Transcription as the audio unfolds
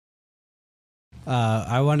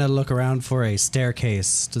I want to look around for a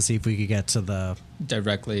staircase to see if we could get to the...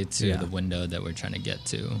 Directly to the window that we're trying to get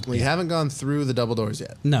to. We haven't gone through the double doors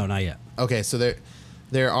yet. No, not yet. Okay, so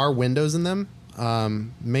there are windows in them.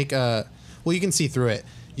 You can see through it.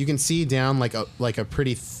 You can see down like a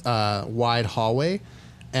pretty wide hallway,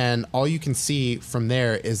 and all you can see from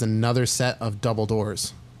there is another set of double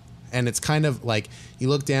doors. And it's kind of like you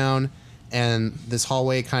look down, and this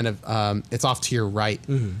hallway kind of it's off to your right,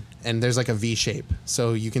 and there's like a V shape.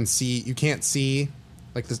 So you can't see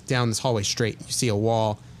like this down this hallway straight. You see a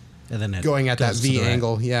wall. And then going at that V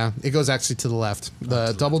angle. Right. Yeah, it goes actually to the left.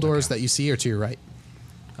 The double doors that you see are to your right.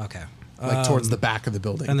 Okay. Like towards the back of the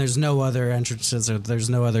building. And there's no other entrances or there's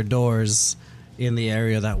no other doors in the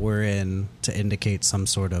area that we're in to indicate some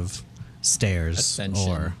sort of stairs.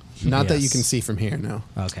 Ascension. Or not that you can see from here, no.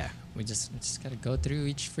 Okay. We just got to go through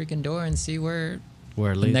each freaking door and see where it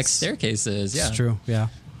the next staircase is. Yeah. It's true, yeah.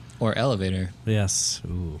 Or elevator. Yes.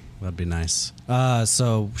 Ooh, that'd be nice.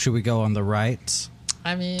 So should we go on the right?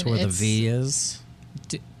 I mean, to where the V is?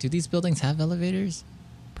 Do these buildings have elevators?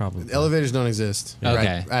 Probably. The elevators don't exist.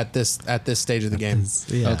 Okay. Right, at this stage of the game.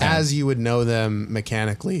 Okay. As you would know them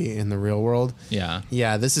mechanically in the real world. Yeah.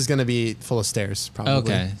 Yeah, this is going to be full of stairs, probably.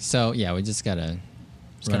 Okay. So, yeah, we just got to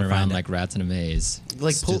run around like rats in a maze.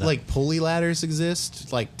 Like pulley ladders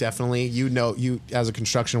exist. Like, definitely. You as a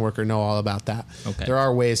construction worker know all about that. Okay. There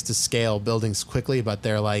are ways to scale buildings quickly, but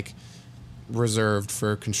they're like reserved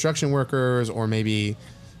for construction workers or maybe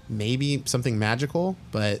something magical,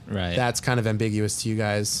 but that's kind of ambiguous to you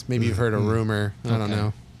guys. Maybe you've heard a rumor. I don't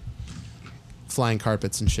know. Flying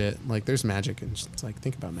carpets and shit. Like there's magic and it's like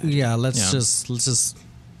think about magic. Yeah, let's just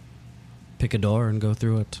pick a door and go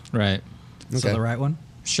through it. Right. Okay. So the right one?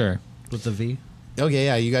 Sure. With the V? Okay,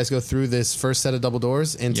 yeah. You guys go through this first set of double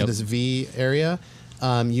doors into this V area.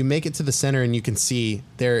 You make it to the center and you can see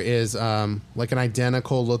there is like an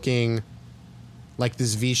identical looking. Like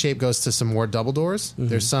this V shape goes to some more double doors. Mm-hmm.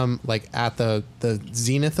 There's some like at the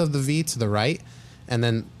zenith of the V to the right, and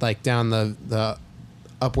then like down the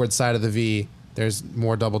upward side of the V, there's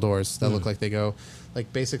more double doors that look like they go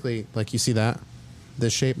like basically like you see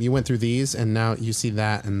this shape. You went through these, and now you see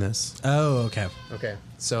that and this. Oh, okay. Okay,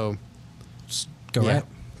 so just go right.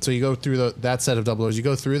 So you go through that set of double doors. You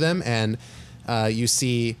go through them, and you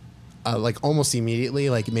see. Like almost immediately,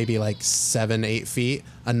 like maybe like 7-8 feet,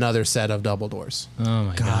 another set of double doors. Oh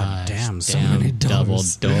my god! Damn, so many double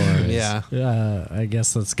doors. Yeah. I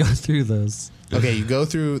guess let's go through those. Okay, you go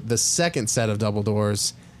through the second set of double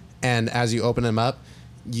doors, and as you open them up,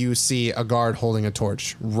 you see a guard holding a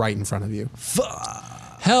torch right in front of you.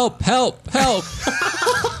 Help! Help! Help!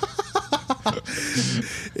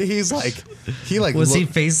 He's like, was he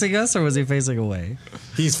facing us or was he facing away?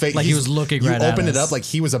 He's like he was looking right at us. You opened it up like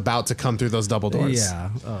he was about to come through those double doors. Yeah.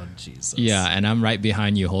 Oh Jesus. Yeah, and I'm right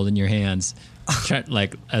behind you, holding your hands,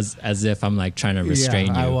 like as if I'm like trying to restrain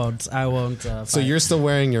you. I won't. So you're still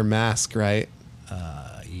wearing your mask, right?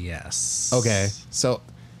 Yes. Okay. So,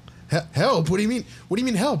 help! What do you mean? What do you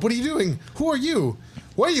mean help? What are you doing? Who are you?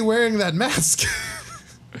 Why are you wearing that mask?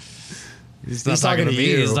 He's talking to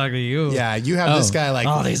me. He's talking to you. Yeah, you have this guy like...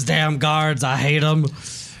 Oh, these damn guards. I hate them.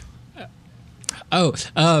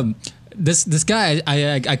 This guy,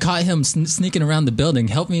 I caught him sneaking around the building.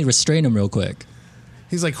 Help me restrain him real quick.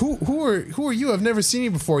 He's like, who are you? I've never seen you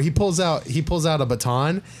before. He pulls out a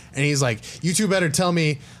baton, and he's like, you two better tell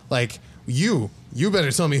me, like, you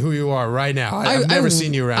better tell me who you are right now. I've never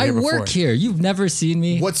seen you around here before. I work here. You've never seen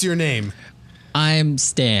me. What's your name? I'm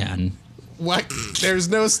Stan. What? There's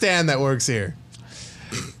no Stan that works here.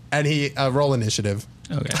 And he roll initiative.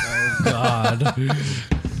 Okay. Oh God.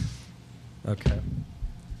 Okay.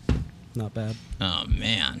 Not bad. Oh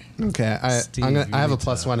man. Okay, I have a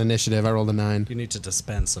 +1 initiative. I rolled a 9. You need to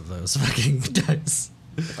dispense of those fucking dice.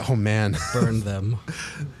 Oh man. Burn them.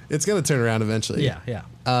 It's gonna turn around eventually.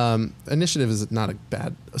 Yeah. Initiative is not a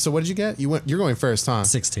bad. So what did you get? You're going first, huh?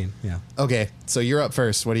 16. Yeah. Okay, so you're up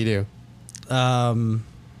first. What do you do?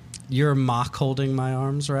 You're mock holding my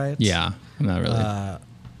arms, right? Yeah. Not really.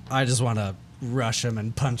 I just want to rush him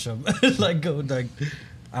and punch him.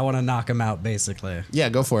 I want to knock him out, basically. Yeah,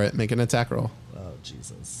 go for it. Make an attack roll. Oh,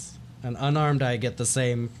 Jesus. And unarmed, I get the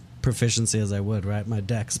same proficiency as I would, right? My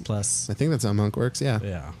dex plus... I think that's how Monk works, yeah.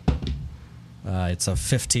 Yeah. It's a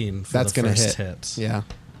 15 for that's the gonna first hit. Yeah.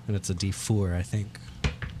 And it's a D4, I think.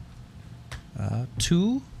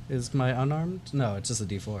 2 is my unarmed? No, it's just a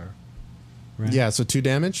D4. Right? Yeah, so 2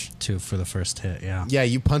 damage? 2 for the first hit, yeah. Yeah,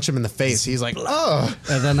 you punch him in the face. He's like, oh!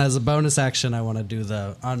 And then as a bonus action, I want to do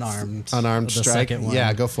the unarmed strike? Second one.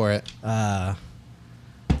 Yeah, go for it.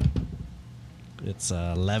 It's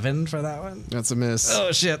 11 for that one. That's a miss.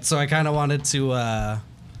 Oh shit! So I kind of wanted to,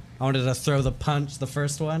 throw the punch, the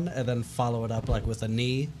first one, and then follow it up like with a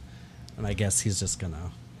knee, and I guess he's just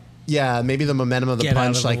gonna. Yeah, maybe the momentum of the Get out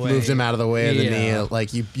punch of the like way. moves him out of the way of the Yeah. knee.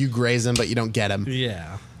 Like you graze him, but you don't get him.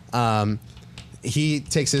 Yeah. He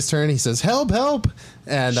takes his turn. He says, "Help! Help!"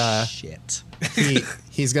 And Shit.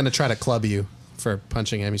 he's gonna try to club you for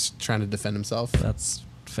punching him. He's trying to defend himself. That's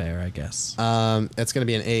fair, I guess. It's gonna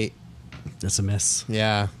be an 8. That's a miss.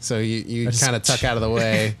 Yeah. So you I just- kind of tuck out of the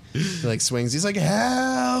way. He like swings. He's like,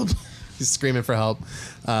 "Help!" He's screaming for help.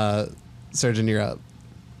 Surgeon, you're up.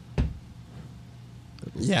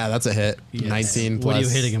 Yeah, that's a hit. Yes. 19 plus What are you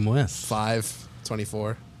hitting him with? 5,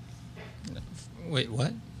 24. Wait,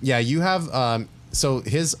 what? Yeah, you have so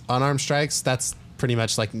his unarmed strikes, that's pretty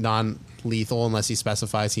much like non-lethal unless he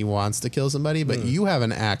specifies he wants to kill somebody, but you have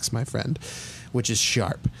an axe, my friend, which is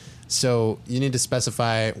sharp. So you need to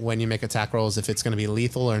specify when you make attack rolls if it's going to be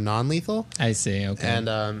lethal or non-lethal. I see. Okay.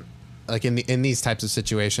 And like in these types of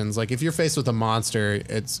situations, like if you're faced with a monster,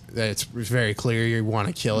 it's very clear you want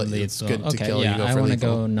to kill it. It's good to okay, kill. yeah, You go I for want to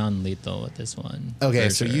lethal. go non-lethal with this one. Okay,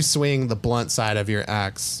 for so sure. you swing the blunt side of your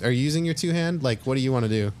axe. Are you using your two hand? Like, what do you want to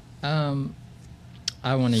do?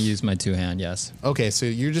 I want to use my two hand. Yes. Okay, so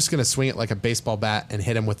you're just gonna swing it like a baseball bat and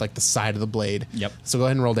hit him with like the side of the blade. Yep. So go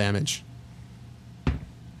ahead and roll damage.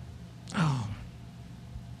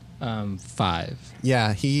 5.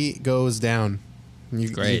 Yeah, he goes down. You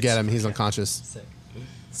Great. get him. He's unconscious.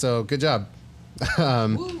 So good job.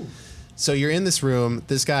 So you're in this room.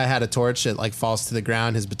 This guy had a torch that like falls to the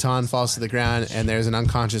ground. His baton falls to the ground, and there's an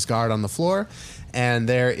unconscious guard on the floor. And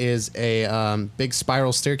there is a big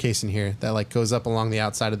spiral staircase in here that like goes up along the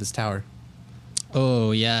outside of this tower.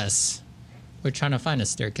 Oh yes. We're trying to find a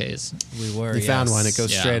staircase. We were. You found one. It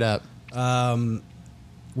goes Yeah. straight up.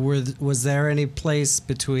 Was there any place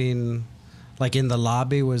between, like in the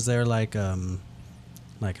lobby? Was there like I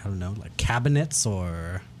don't know, like cabinets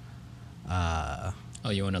or? Oh,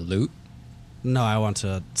 you want to loot? No, I want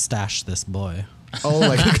to stash this boy. Oh,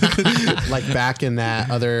 like like back in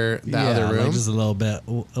that other room. like just a little bit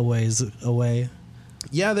a ways away.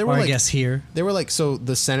 Yeah, there Or were I like guess here. They were like, so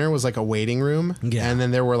the center was like a waiting room, Yeah. and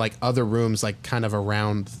then there were like other rooms like kind of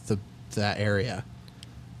around that area.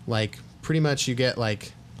 Like pretty much you get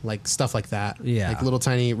like stuff like that. Yeah. Like little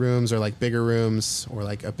tiny rooms or like bigger rooms or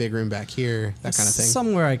like a big room back here, that kind of thing.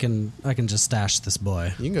 Somewhere I can just stash this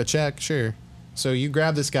boy. You can go check, sure. So you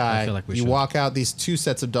grab this guy, I feel like we you should. walk out these 2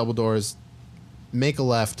 sets of double doors, make a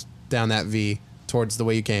left down that V towards the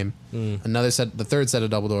way you came. The third set of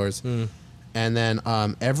double doors. And then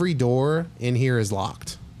every door in here is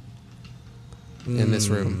locked in this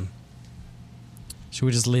room. Should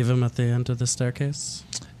we just leave him at the end of the staircase?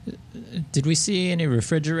 Did we see any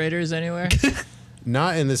refrigerators anywhere?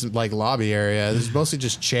 Not in this like lobby area. There's mostly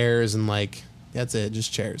just chairs and like that's it,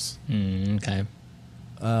 just chairs. Okay.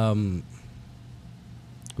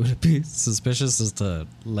 Would it be suspicious just to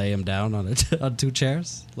lay him down on on 2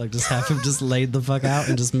 chairs? Like just have him just laid the fuck out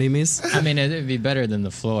and just memes? I mean, it'd be better than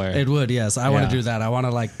the floor. It would, yes. I want Yeah. to do that. I want to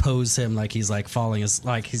like pose him like he's like falling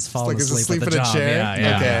like he's falling Like he's asleep, asleep at in the a job. chair.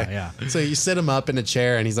 Yeah, Okay. yeah. So you sit him up in a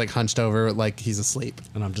chair and he's like hunched over like he's asleep.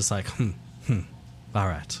 And I'm just like, all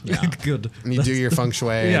right, Yeah. good. And you do your feng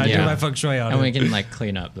shui. Yeah, I and do my feng shui on and him. we can like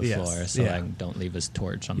clean up the Yes, floor so yeah. like don't leave his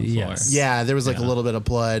torch on the Yes. floor. Yeah, there was like a Yeah. little bit of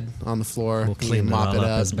blood on the floor. We'll You clean it mop all it up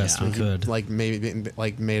up as best we You, could. Like maybe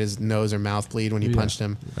like made his nose or mouth bleed when you Yeah. punched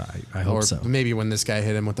him. I hope Or so. maybe when this guy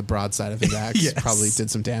hit him with the broadside of his axe, Yes. probably did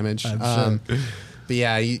some damage. I'm sure. But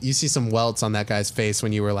yeah, you see some welts on that guy's face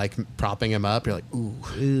when you were like propping him up. You're like,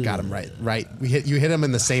 ooh, got him right. You hit him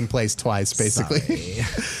in the same place twice, basically.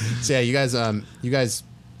 So yeah, you guys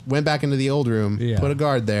went back into the old room, Yeah. put a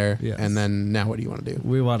guard there, Yes. and then now what do you want to do?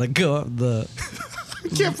 We want to go up the I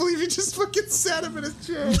can't believe you just fucking sat him in his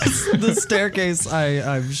chair. the staircase.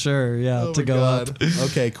 I'm sure. Yeah, Oh to my go God. up.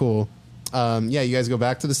 Okay, cool. Yeah, you guys go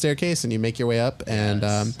back to the staircase and you make your way up,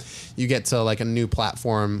 and you get to like a new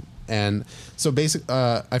platform. And so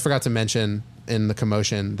I forgot to mention in the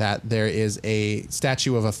commotion that there is a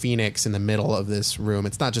statue of a phoenix in the middle of this room.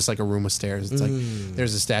 It's not just like a room with stairs. It's like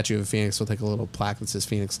there's a statue of a phoenix with like a little plaque that says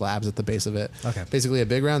Phoenix Labs at the base of it. Okay. Basically a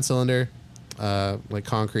big round cylinder, like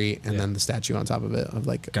concrete, and Yeah. then the statue on top of it of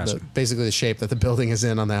like Gotcha. basically the shape that the building is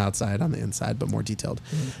in on the outside, on the inside, but more detailed.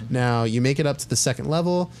 Now you make it up to the second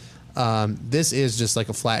level. This is just like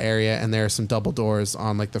a flat area, and there are some double doors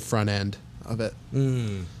on like the front end of it.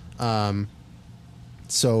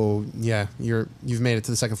 So yeah, you've made it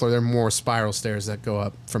to the second floor. There are more spiral stairs that go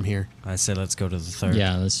up from here. I say let's go to the third.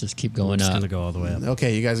 Yeah, let's just keep We're going just up. gonna go all the way up.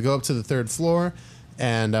 Okay, you guys go up to the third floor,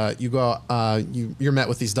 and you go. You're met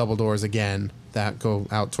with these double doors again, that go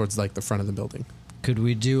out towards like the front of the building. Could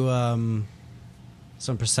we do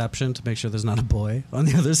some perception to make sure there's not a boy on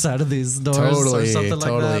the other side of these doors or something like that?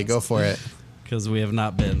 Totally, go for it. Because we have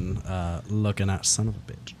not been looking at son of a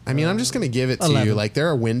bitch. I mean, I'm just gonna give it to 11. you. Like there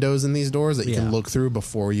are windows in these doors that you Yeah. can look through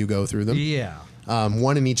before you go through them. Yeah.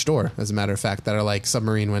 One in each door, as a matter of fact, that are like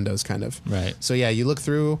submarine windows, kind of. Right. So yeah, you look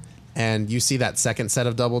through and you see that second set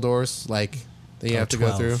of double doors, like that you have to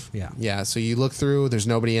 12, go through. yeah. Yeah. So you look through. There's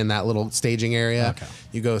nobody in that little staging area. Okay.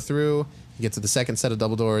 You go through. You get to the second set of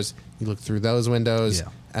double doors. You look through those windows. Yeah.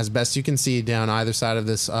 As best you can see down either side of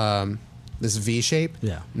this this V shape.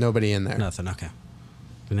 Yeah. Nobody in there. Nothing. Okay.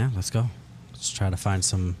 Yeah, let's go. Let's try to find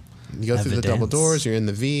some. You go through the double evidence. doors. You're in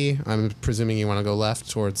the V. I'm presuming you want to go left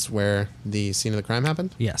towards where the scene of the crime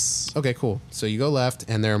happened. Yes. Okay, cool. So you go left,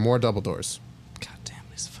 and there are more double doors. God damn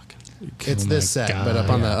these fucking. It's Oh this my set, but up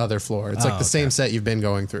God. on the other floor. It's like Oh, the same okay. set you've been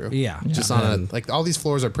going through. Yeah. Just on a like all these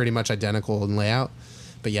floors are pretty much identical in layout.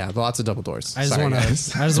 But yeah, lots of double doors. I just Sorry, want guys.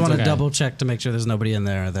 to. I just want to okay. double check to make sure there's nobody in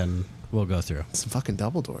there. Then we'll go through. Some fucking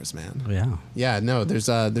double doors, man. Yeah. Yeah, no, there's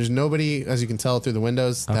nobody, as you can tell through the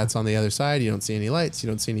windows. That's on the other side. You don't see any lights. You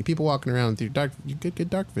don't see any people walking around with your dark. You get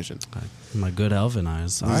good dark vision. My good elven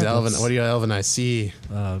eyes. All These right, elven. let's, What do you elven eyes see?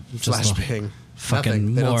 just Flashbang. fucking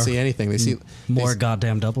Nothing. They don't more- see anything. They see more they-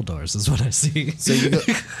 goddamn double doors is what I see. So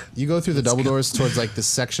you go through the double doors towards like this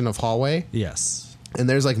section of hallway, Yes. and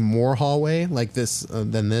there's like more hallway like this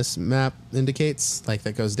than this map indicates, like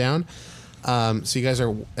that goes down. So you guys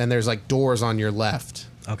are, and there's like doors on your left.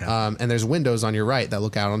 Okay. And there's windows on your right that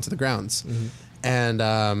look out onto the grounds.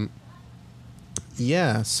 And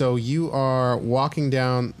yeah, so you are walking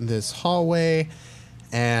down this hallway,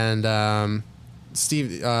 and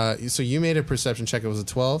Steve, so you made a perception check. It was a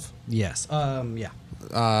 12. Yes.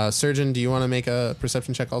 Yeah. Surgeon, do you want to make a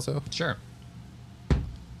perception check also? Sure.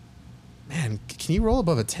 Man, can you roll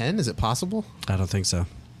above a 10? Is it possible? I don't think so.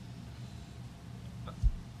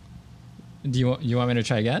 Do you want me to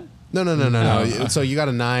try again? No. No. So you got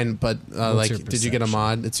a 9, but like, your did you get a perception?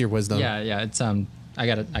 mod? It's your wisdom. Yeah. It's I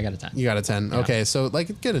got a 10. You got a 10. Yeah. Okay, so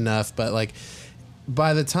like good enough, but like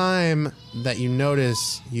by the time that you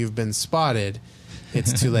notice you've been spotted,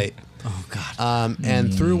 it's too late. Oh God.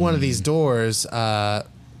 And through one of these doors,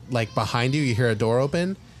 like behind you, you hear a door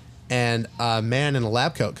open, and a man in a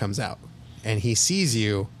lab coat comes out, and he sees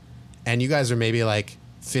you, and you guys are maybe like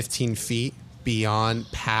 15 feet beyond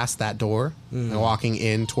past that door and walking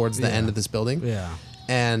in towards the end of this building. Yeah.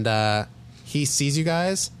 And he sees you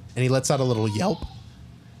guys, and he lets out a little yelp,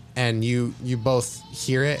 and you both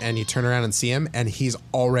hear it, and you turn around and see him, and he's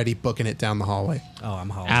already booking it down the hallway. Oh, I'm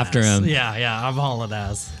hauling After ass. him. Yeah. I'm hauling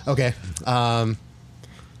ass. Okay.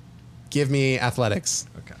 Give me athletics.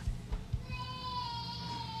 Okay.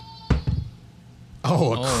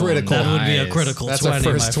 Oh, a Oh, critical. That would be a Nice. critical That's 20, a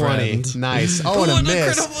first my 20. friend. Nice. Oh, and a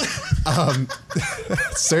miss.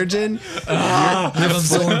 Surgeon. I'm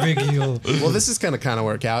absorbing you. Well, this is kind of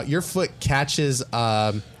work out. Your foot catches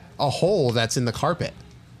a hole that's in the carpet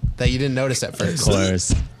that you didn't notice at first. Of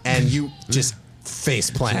course. And you just face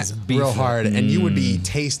plant Just beef real it. hard, and you would be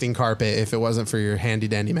tasting carpet if it wasn't for your handy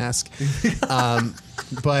dandy mask.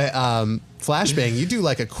 But Flashbang, you do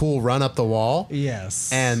like a cool run up the wall.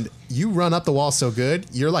 Yes. And you run up the wall so good,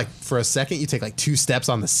 you're like, for a second, you take like 2 steps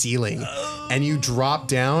on the ceiling and you drop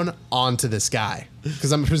down onto this guy.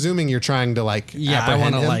 Because I'm presuming you're trying to like, yeah, I apprehend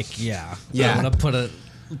want to him. like, yeah. Yeah. I want to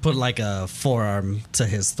put like a forearm to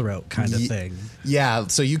his throat kind of Ye- thing. Yeah,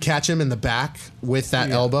 so you catch him in the back with that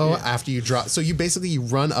elbow after you drop. So you basically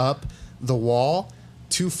run up the wall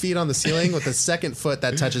 2 feet on the ceiling with the second foot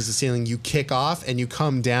that touches the ceiling. You kick off and you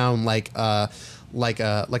come down like a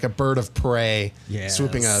bird of prey, Yes.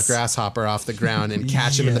 swooping a grasshopper off the ground and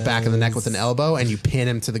catch him in the back of the neck with an elbow, and you pin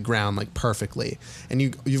him to the ground like perfectly. And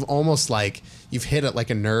you've almost like you've hit it like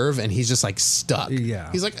a nerve, and he's just like stuck.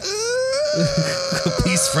 Yeah. He's like,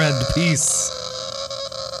 Peace, friend, peace.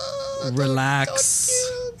 Relax.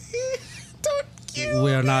 Don't kill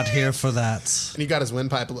We are me. not here for that. And he got his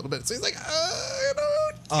windpipe a little bit, so he's like,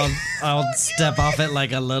 I'll step off it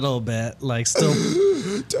like a little bit, like still.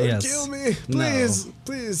 don't Yes. kill me, No.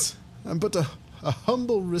 please. I'm but a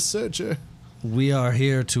humble researcher. We are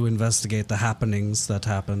here to investigate the happenings that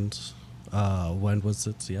happened. When was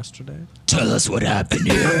it? Yesterday? Tell us what happened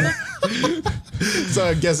here. So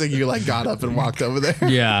I'm guessing you like got up and walked over there.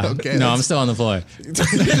 Yeah. Okay. No, I'm still on the floor. 10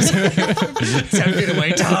 feet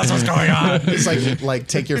away. Tell us what's going on. It's like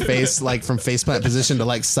take your face like from faceplant position to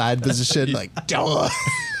like side position, like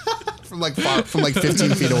from like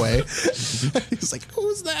 15 feet away. He's like,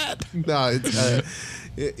 who's that? No,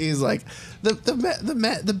 he's like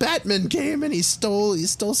the Batman came and he stole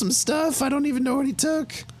some stuff. I don't even know what he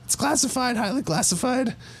took. It's classified, highly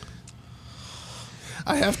classified.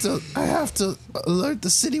 I have to alert the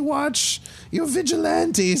City Watch. You're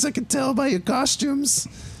vigilantes. I can tell by your costumes.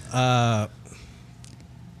 Do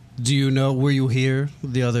you know, were you here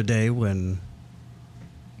the other day when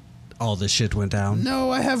all this shit went down?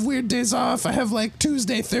 No, I have weird days off. I have like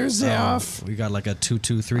Tuesday, Thursday off. We got like a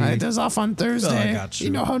 2-2-3. I does off on Thursday. I got you.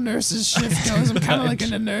 You know how nurses shift goes. I'm kind of like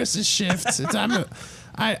in a nurse's shift.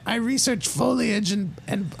 I research foliage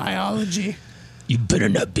and biology. You better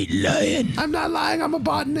not be lying. I'm not lying. I'm a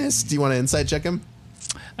botanist. Do you want to insight check him?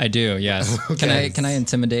 I do, yes. Okay. Can I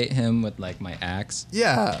intimidate him with like my axe?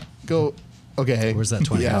 Yeah. Go. Okay. Where's that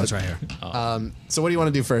 20? Yeah. Oh, it's right here. So what do you want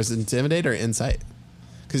to do first? Intimidate or insight?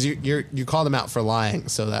 Because you called him out for lying,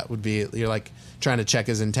 so that would be, you're like trying to check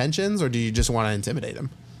his intentions, or do you just want to intimidate him?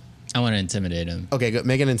 I want to intimidate him. Okay, go,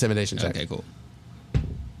 make an intimidation check. Okay, cool.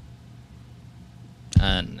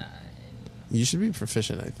 9. You should be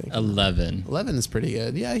proficient, I think. 11. 11 is pretty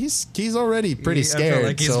good. Yeah, he's already pretty I feel scared.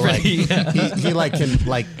 like he's so pretty- like he like can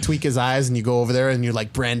like tweak his eyes, and you go over there and you're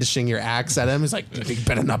like brandishing your axe at him. He's like, "You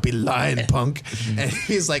better not be lying, punk." And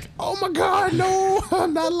he's like, "Oh my god, no,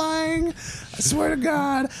 I'm not lying. I swear to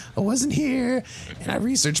God, I wasn't here, and I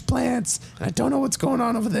researched plants, and I don't know what's going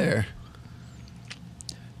on over there.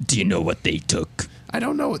 Do you know what they took? I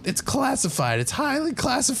don't know. It's classified. It's highly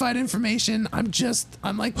classified information. I'm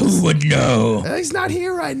like, Who would know? he's not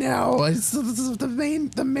here right now. It's the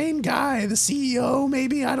main guy, the CEO,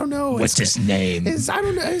 maybe. I don't know. What's his name? I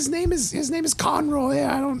don't know. His name is Conroy.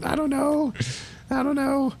 I don't know. I don't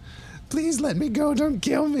know. Please let me go. Don't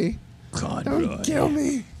kill me. Don't kill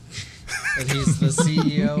me. And he's the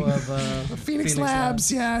CEO of Phoenix Labs.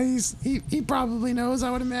 Yeah, he probably knows.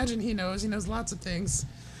 I would imagine he knows. He knows lots of things.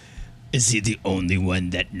 Is he the only one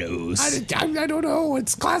that knows? I don't know.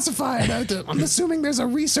 It's classified. I'm assuming there's a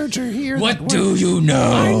researcher here. What do you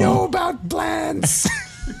know? I know about plants.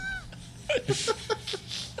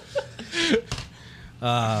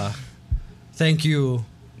 Thank you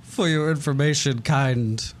for your information,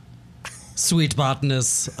 kind, sweet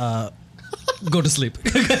botanist. Go to sleep.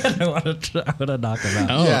 I want to knock him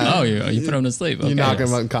out. Oh, Yeah. you put him to sleep. Okay. You knock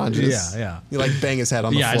him unconscious. Yeah. You like bang his head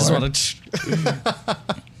on the Yeah, I floor. just want to.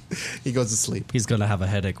 He goes to sleep. He's gonna have a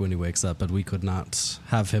headache when he wakes up, but we could not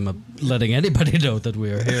have him letting anybody know that we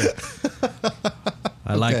are here.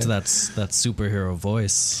 I liked that superhero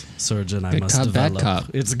voice, Surgeon. I Good must cop, bad develop.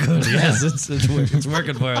 cop. It's good. Yes, it's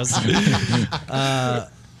working for us.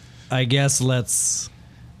 I guess let's.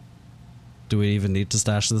 Do we even need to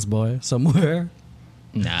stash this boy somewhere?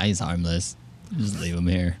 Nah, he's harmless. Just leave him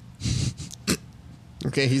here.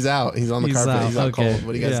 Okay, he's out. He's on the He's carpet. out. He's out Okay. cold.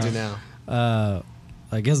 What do you guys Yeah. do now?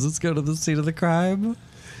 I guess let's go to the scene of the crime.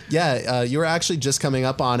 Yeah, you were actually just coming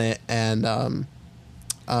up on it, and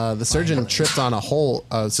the surgeon tripped on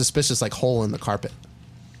a suspicious hole in the carpet.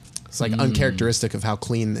 It's like uncharacteristic of how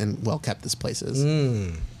clean and well kept this place is.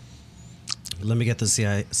 Let me get the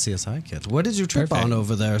CSI kit. What did you trip Perfect. on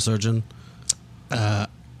over there, Surgeon? You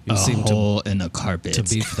A seem hole in the carpet. to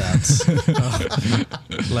beef that.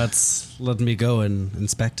 Let me go and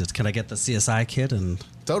inspect it. Can I get the CSI kit and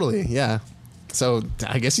Totally, yeah. So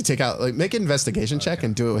I guess you take out make an investigation check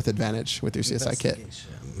and do it with advantage with your CSI kit.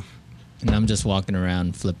 And I'm just walking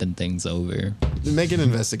around flipping things over. Make an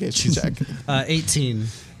investigation check. 18.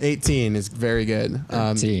 18 is very good.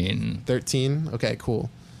 13. 13. Okay, cool.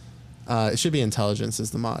 It should be intelligence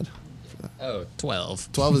is the mod. Oh, 12.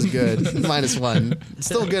 12 is good. -1.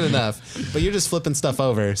 Still good enough. But you're just flipping stuff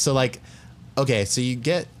over. So okay, so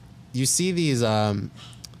you see these, I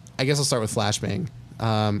guess I'll start with flashbang.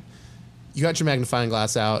 You got your magnifying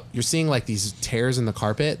glass out. You're seeing these tears in the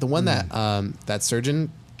carpet. The one that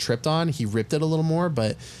surgeon tripped on, he ripped it a little more,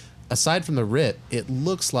 but aside from the rip, it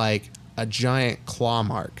looks like a giant claw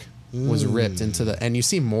mark was ripped into and you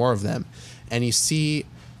see more of them. And you see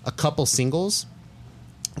a couple singles,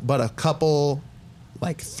 but a couple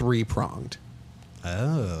 3-pronged.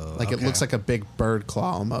 Oh. It looks like a big bird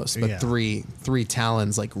claw almost, but Yeah. three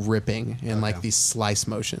talons ripping in these slice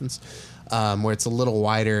motions, where it's a little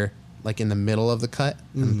wider, in the middle of the cut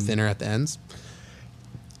and thinner at the ends.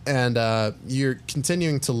 And you're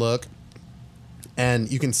continuing to look,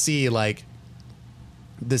 and you can see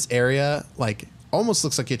this area almost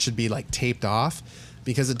looks like it should be taped off,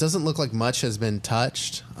 because it doesn't look like much has been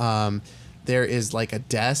touched. There is a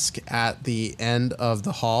desk at the end of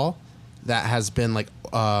the hall that has been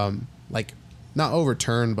not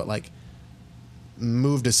overturned, but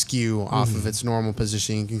moved askew off of its normal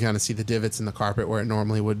position. You can kind of see the divots in the carpet where it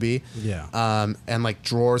normally would be. Yeah. And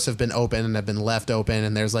drawers have been open and have been left open,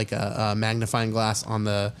 and there's a magnifying glass on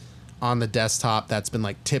the desktop that's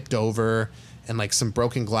been tipped over, and like some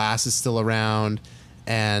broken glass is still around.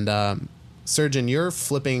 And Surgeon, you're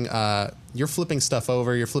flipping stuff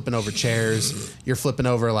over. You're flipping over chairs. You're flipping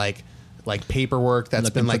over like paperwork that's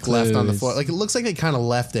Looking been like for left on the clues. floor. Like it looks like they kind of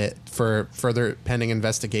left it for further pending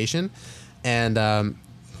investigation. And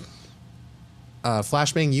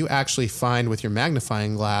Flashbang, you actually find with your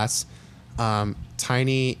magnifying glass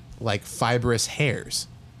tiny like fibrous hairs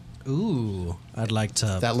Ooh, I'd like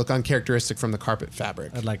to. that look uncharacteristic from the carpet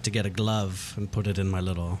fabric. I'd like to get a glove and put it in my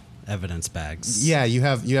little evidence bags. Yeah, you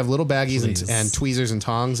have little baggies Please. and tweezers and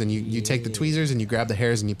tongs, and you take the tweezers and you grab the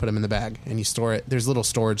hairs and you put them in the bag and you store it. There's little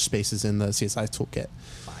storage spaces in the CSI toolkit.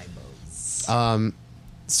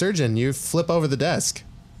 Surgeon, you flip over the desk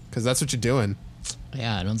because that's what you're doing.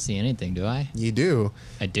 Yeah, I don't see anything, do I? You do.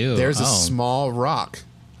 I do. There's a Oh. small rock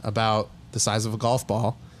about the size of a golf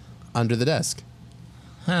ball under the desk.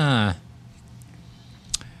 Huh.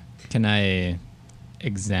 Can I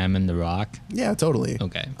examine the rock? Yeah, totally.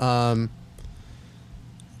 Okay.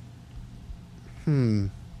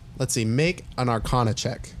 Let's see. Make an Arcana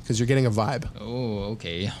check because you're getting a vibe. Oh,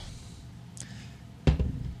 okay.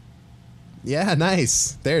 Yeah,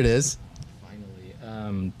 nice. There it is.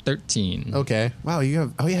 Finally. 13. Okay. Wow, you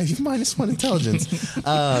have. Oh yeah, you have -1 intelligence.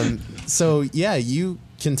 So yeah, you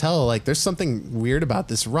can tell like there's something weird about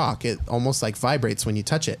this rock. It almost like vibrates when you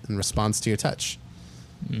touch it in response to your touch.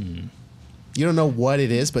 You don't know what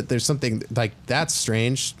it is, but there's something like that's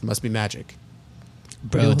strange. Must be magic.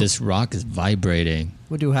 Bro, this rock is vibrating.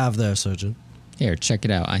 What do you have there, Surgeon? Here, check it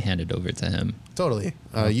out. I hand it over to him. Totally.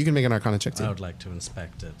 You can make an Arcana check I too. would like to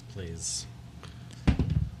inspect it, please.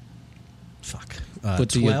 Fuck. What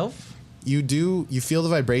do you- 12? You feel the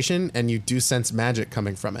vibration and you do sense magic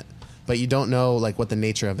coming from it, but you don't know like what the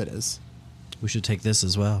nature of it is. We should take this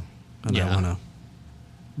as well. And Yeah. I want to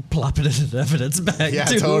plop it in an evidence bag. Yeah,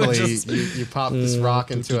 too. totally. Just- You pop this rock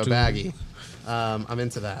into a do. baggie. I'm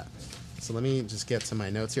into that. So let me just get to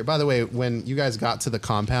my notes here. By the way, when you guys got to the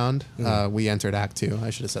compound, we entered Act 2.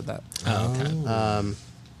 I should have said that. Oh, okay.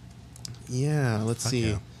 Yeah, let's see.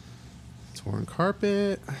 yeah. Torn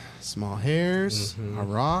carpet, small hairs, a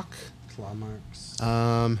rock. Claw marks.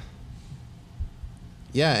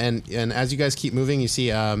 Yeah, and as you guys keep moving, you see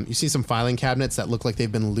some filing cabinets that look like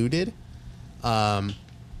they've been looted. Like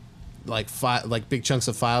big chunks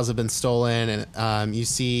of files have been stolen, and you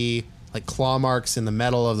see like claw marks in the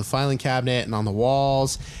metal of the filing cabinet and on the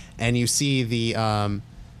walls, and you see the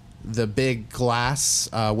big glass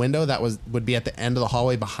window that would be at the end of the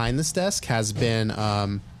hallway behind this desk has been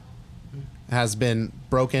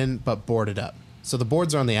broken but boarded up. So the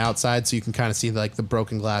boards are on the outside, so you can kind of see like the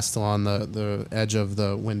broken glass still on the edge of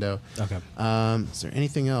the window. Okay. Is there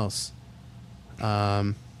anything else?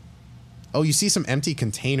 Oh, you see some empty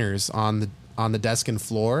containers on the desk and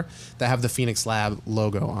floor that have the Phoenix Lab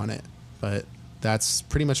logo on it. But that's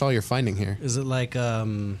pretty much all you're finding here. Is it like They're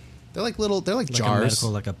like like a jars.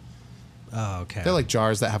 medical, like a? Oh, okay. They're like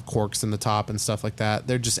jars that have corks in the top and stuff like that.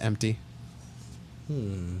 They're just empty.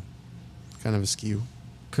 Kind of askew.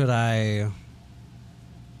 Could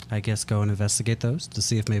I guess go and investigate those to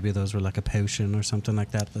see if maybe those were like a potion or something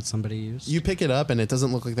like that somebody used. You pick it up and it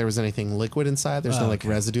doesn't look like there was anything liquid inside. There's no like okay.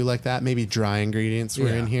 residue like that. Maybe dry ingredients were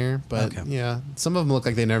Yeah. in here, but Okay. yeah, some of them look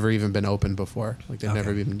like they've never even been opened before. Like they've Okay.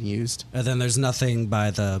 never been used. And then there's nothing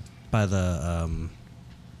by the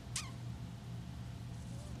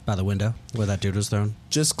window where that dude was thrown.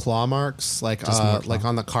 Just claw marks, like Just more claw. like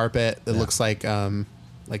on the carpet. It Yeah. looks like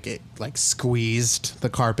it like squeezed the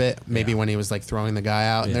carpet. Maybe Yeah. when he was like throwing the guy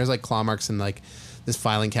out. And Yeah. there's like claw marks in like this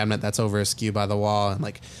filing cabinet that's over askew by the wall, and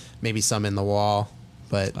like maybe some in the wall.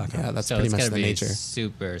 But Okay. yeah, that's So pretty it's much gotta the be nature.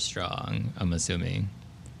 super strong, I'm assuming.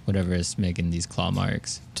 Whatever is making these claw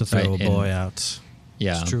marks. To throw Right, a and- boy out.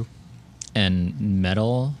 Yeah. It's true. And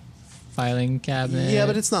metal filing cabinet. Yeah,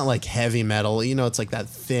 but it's not like heavy metal. You know, it's like that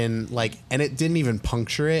thin, like, and it didn't even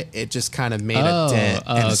puncture it. It just kind of made a dent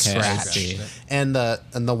and a okay, I scratch. see. And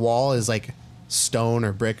the wall is like stone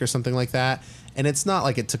or brick or something like that. And it's not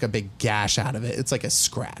like it took a big gash out of it. It's like a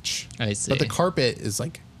scratch. I see. But the carpet is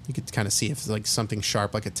like, you could kind of see if like something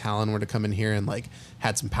sharp, like a talon, were to come in here and like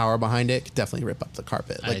had some power behind it, could definitely rip up the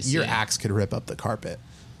carpet. I Like your see. axe could rip up the carpet.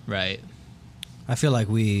 Right. I feel like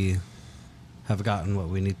we have gotten what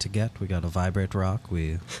we need to get. We got a vibrate rock.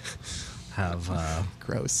 We have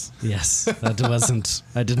Gross. yes. That wasn't.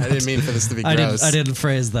 I didn't. I didn't mean for this to be I gross. didn't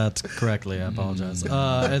phrase that correctly. I apologize.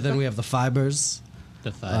 And then we have the fibers.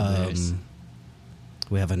 The fibers.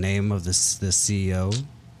 We have a name of the CEO.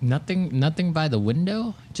 Nothing by the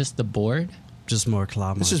window? Just the board? Just more claw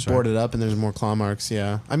marks. It's just right? boarded up and there's more claw marks.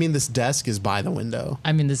 Yeah. I mean, this desk is by the window.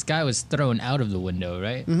 I mean, this guy was thrown out of the window,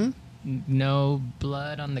 right? Mm-hmm. No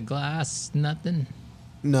blood on the glass. Nothing.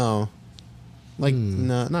 No, like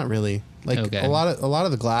no, not really. Like Okay. a lot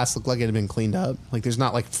of the glass looked like it had been cleaned up. Like there's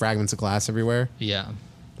not like fragments of glass everywhere. Yeah.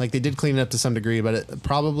 Like they did clean it up to some degree, but it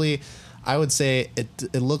probably, I would say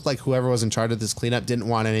it looked like whoever was in charge of this cleanup didn't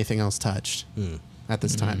want anything else touched at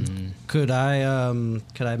this time. Could I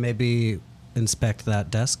maybe inspect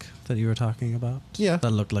that desk that you were talking about? Yeah.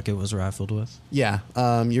 That looked like it was rifled with. Yeah.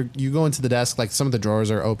 You go into the desk, like some of the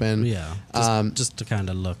drawers are open. Yeah. Just to kind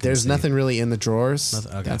of look. and There's see. nothing really in the drawers.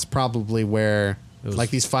 Nothing- okay. That's probably where, was- like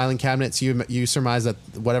these filing cabinets, you surmise that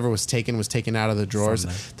whatever was taken out of the drawers.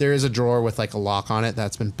 From there. There is a drawer with like a lock on it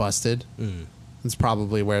that's been busted. It's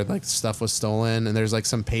probably where like stuff was stolen, and there's like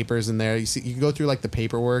some papers in there. You go through like the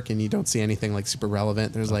paperwork, and you don't see anything like super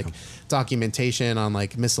relevant. There's like documentation on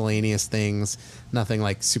like miscellaneous things, nothing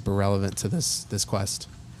like super relevant to this quest.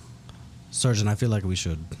 Surgeon, I feel like we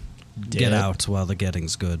should get Dip. out while the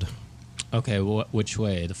getting's good. Okay, which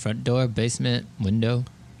way? The front door, basement, window?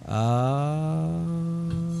 Uh,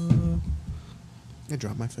 I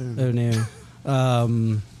dropped my phone. oh no.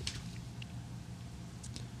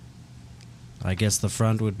 I guess the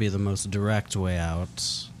front would be the most direct way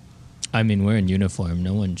out. I mean, we're in uniform.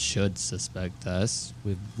 No one should suspect us.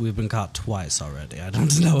 We've been caught twice already. I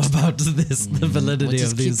don't know about this, the validity We'll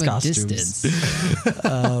just of these keep a costumes.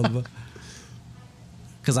 distance.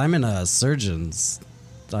 Because I'm in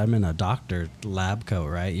a doctor lab coat,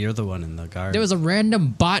 right? You're the one in the guard. There was a random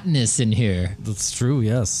botanist in here. That's true.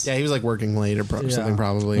 Yes. Yeah, he was like working late or something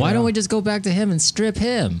probably. Why don't we just go back to him and strip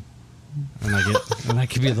him? And I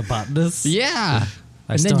could be the botanist. Yeah.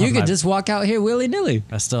 I And still then you have could my- just walk out here willy nilly.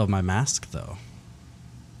 I still have my mask though.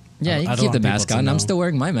 Yeah, you I can don't keep the want people mask to on. know. I'm still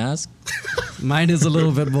wearing my mask. Mine is a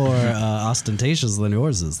little bit more ostentatious than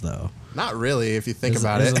yours is, though. Not really, if you think Is-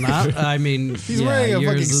 about is it. not? I mean, He's yeah, wearing a yours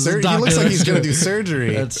fucking is surgery. He looks doctor. like he's gonna do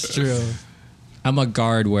surgery. That's true. I'm a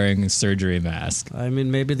guard wearing a surgery mask. I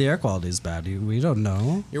mean, maybe the air quality is bad. We don't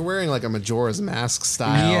know. You're wearing like a Majora's Mask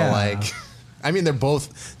style, Yeah. like. I mean, they're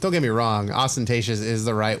both. Don't get me wrong. Ostentatious is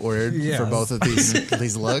the right word Yes. for both of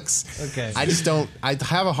these looks. Okay. I just don't. I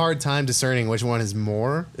have a hard time discerning which one is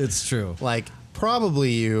more. It's true. Like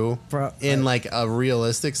probably you in like a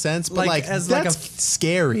realistic sense, but Like, like as that's like a-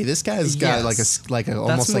 scary. This guy's got Yes. like a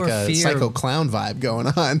almost like more a fear. psycho clown vibe going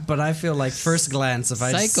on. But I feel like first glance, if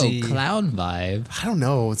I Psycho see clown vibe. I don't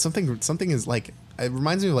know. It's something is like it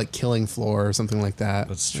reminds me of like Killing Floor or something like that.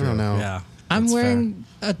 that's true. I don't know. Yeah, I'm that's wearing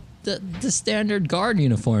the standard guard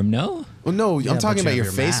uniform, no? Well, no, Yeah, I'm but talking you about have your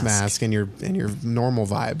your face mask. mask and your normal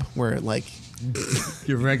vibe, where like fair.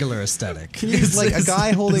 Your regular aesthetic. he's like a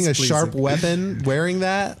guy holding a It's sharp pleasing. weapon, wearing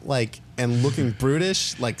that, like and looking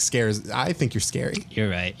brutish, like scares. I think you're scary.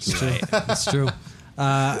 You're right. You're right. That's true.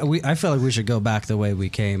 I feel like we should go back the way we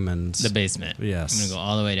came and The basement. Yes. I'm going to go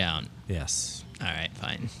all the way down. yes, All right,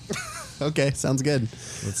 fine. Okay, sounds good.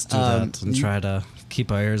 let's do that and try to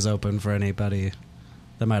keep our ears open for anybody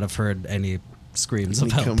that might have heard any screams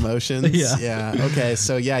of Any help. commotions. Yeah. Okay.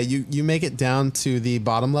 So yeah, you make it down to the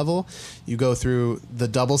bottom level. You go through the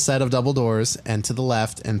double set of double doors and to the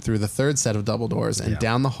left, and through the third set of double doors and Yeah.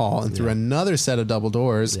 down the hall and through Yeah. another set of double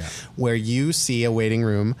doors, Yeah. where you see a waiting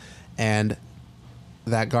room, and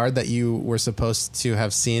that guard that you were supposed to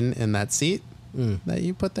have seen in that seat that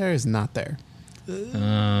you put there is not there.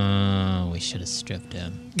 We should have stripped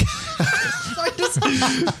him.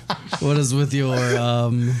 What is with your Yeah,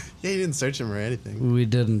 you didn't search him or anything. We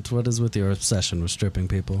didn't. What is with your obsession with stripping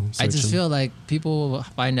people? I just Searching? feel like people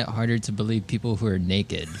find it harder to believe people who are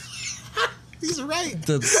naked. He's right.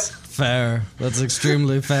 that's fair. That's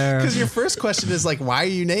extremely fair. Because your first question is like, why are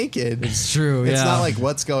you naked? It's true. It's yeah. not like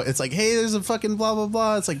what's going. It's like, hey, there's a fucking blah blah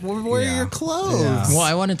blah. It's like, where Yeah. are your clothes? Yeah. Well,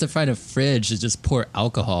 I wanted to find a fridge to just pour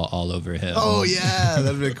alcohol all over him. Oh yeah,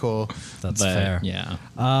 that'd be cool. That's But, fair. Yeah.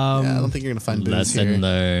 Yeah, I don't think you're gonna find booze Lesson here.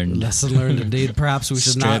 learned. Lesson learned indeed. Perhaps we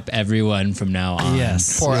should Strip not. everyone from now on.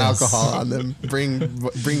 Yes. Pour yes. alcohol on them. Bring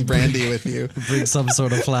brandy with you. Bring some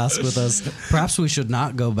sort of flask with us. Perhaps we should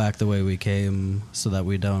not go back the way we came, so that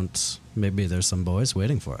we don't. Maybe there's some boys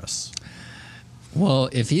waiting for us. Well,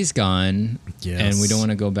 if he's gone Yes. and we don't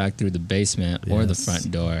want to go back through the basement or the Yes.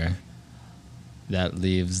 front door, that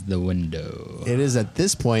leaves the window. It is at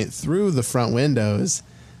this point through the front windows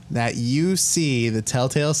that you see the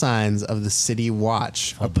telltale signs of the city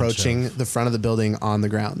watch A bunch approaching the front of the building on the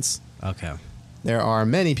grounds. Okay, There are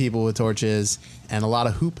many people with torches and a lot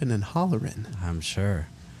of hooping and hollering. I'm sure.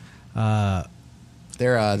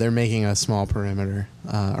 They're making a small perimeter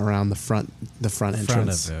around the front Front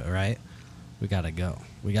entrance. of it, right? We gotta go.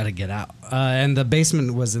 We gotta get out. And the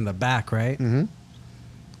basement was in the back, right? Mm-hmm.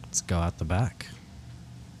 Let's go out the back.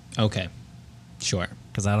 Okay. Sure.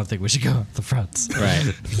 because I don't think we should go up the front.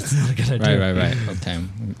 Right. It's not a good idea. Right. Okay.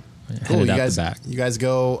 Cool. Headed You out guys, the back. you guys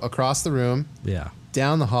go across the room, Yeah.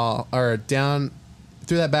 down the hall, or down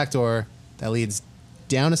through that back door that leads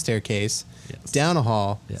down a staircase, Yes. down a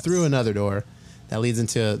hall, Yes. through another door that leads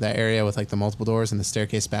into that area with like the multiple doors and the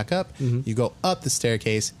staircase back up. Mm-hmm. You go up the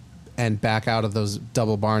staircase and back out of those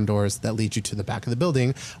double barn doors that lead you to the back of the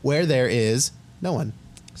building where there is no one.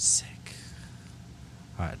 Sick.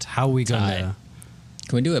 All right. How are we Tight. gonna?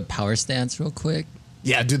 Can we do a power stance real quick?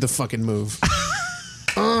 Yeah, do the fucking move.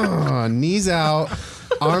 Knees out,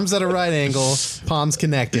 arms at a right angle, palms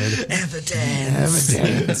connected. Evidence.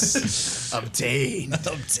 Obtained.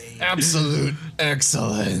 Absolute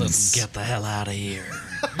excellence. Let's get the hell out of here.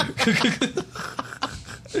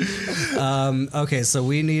 Okay, so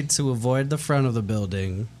we need to avoid the front of the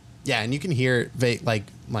building. Yeah, and you can hear like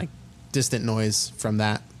distant noise from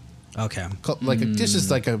that. Okay. Like it's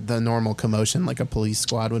just like the normal commotion like a police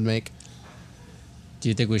squad would make. Do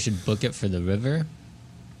you think we should book it for the river?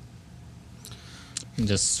 And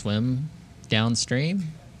just swim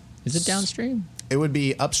downstream? Is it downstream? It would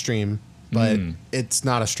be upstream, but Mm. it's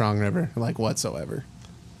not a strong river like whatsoever.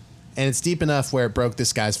 And it's deep enough where it broke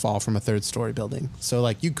this guy's fall from a 3rd-story building. So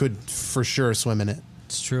like you could for sure swim in it.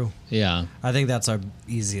 It's true. Yeah. I think that's our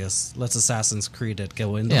easiest. Let's Assassin's Creed it.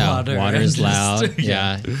 Go in the Yeah. water. Water's and just- loud.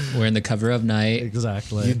 Yeah. We're in the cover of night.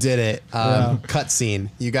 Exactly. You did it. Yeah. Cutscene.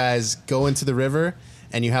 You guys go into the river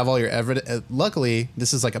and you have all your evidence. Luckily,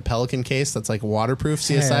 this is like a Pelican case that's like waterproof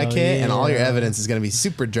CSI Hell kit, and all your yeah. evidence is going to be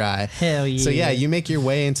super dry. Hell So yeah, yeah. you make your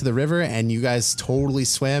way into the river and you guys totally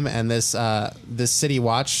swim. And this City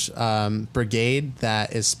Watch brigade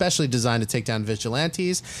that is specially designed to take down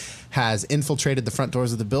vigilantes has infiltrated the front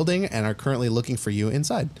doors of the building and are currently looking for you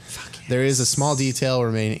inside. There is a small detail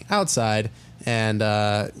remaining outside. And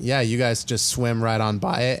yeah, you guys just swim right on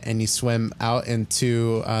by it, and you swim out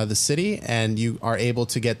into the city, and you are able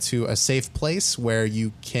to get to a safe place where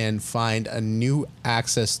you can find a new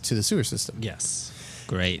access to the sewer system. Yes.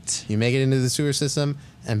 Great. You make it into the sewer system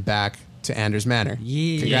and back to Anders Manor.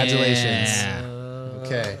 Yeah. Congratulations. Yeah.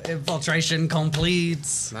 Okay. Infiltration complete.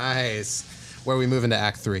 Nice. Where we move into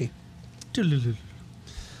Act 3.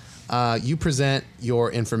 You present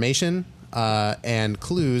your information and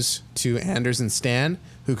clues to Anders and Stan,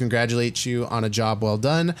 who congratulate you on a job well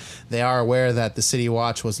done. They are aware that the City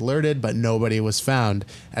Watch was alerted, but nobody was found,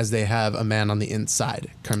 as they have a man on the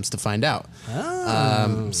inside. Comes to find out.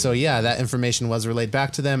 So yeah, that information was relayed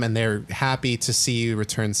back to them, and they're happy to see you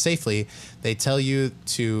return safely. They tell you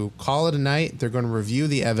to call it a night. They're going to review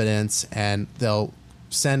the evidence, and they'll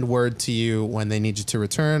send word to you when they need you to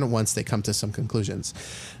return once they come to some conclusions.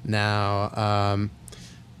 Now,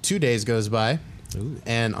 2 days goes by,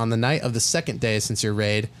 and on the night of the 2nd day since your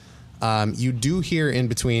raid, you do hear in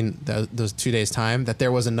between those 2 days' time that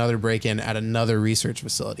there was another break-in at another research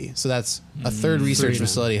facility. So that's a third research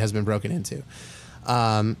facility has been broken into.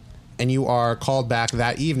 And you are called back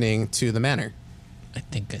that evening to the manor. I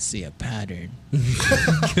think I see a pattern.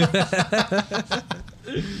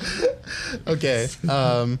 Okay.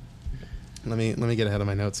 Let me get ahead of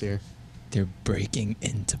my notes here. They're breaking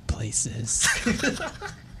into places.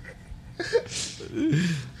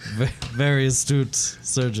 Very astute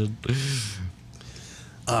surgeon.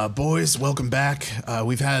 Boys, welcome back.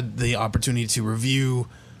 We've had the opportunity to review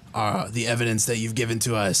the evidence that you've given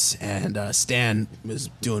to us, and Stan is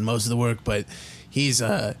doing most of the work, but he's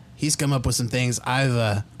come up with some things.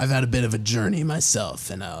 I've had a bit of a journey myself,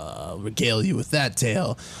 and I'll regale you with that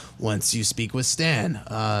tale once you speak with Stan.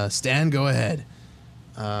 Stan, go ahead.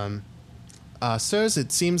 Sirs,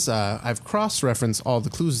 it seems I've cross-referenced all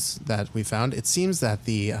the clues that we found. It seems that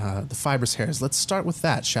the fibrous hairs. Let's start with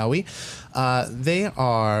that, shall we? They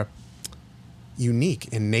are unique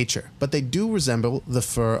in nature, but they do resemble the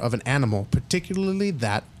fur of an animal, particularly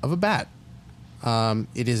that of a bat.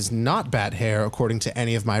 It is not bat hair, according to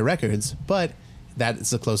any of my records, but that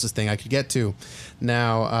is the closest thing I could get to.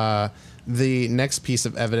 Now, the next piece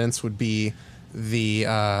of evidence would be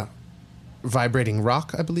the vibrating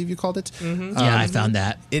rock, I believe you called it. Yeah, I found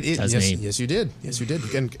that. It is. That's Yes, me. yes, you did. Yes, you did.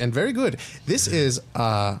 And very good. This is,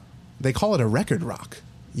 they call it a record rock.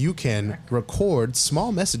 You can record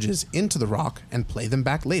small messages into the rock and play them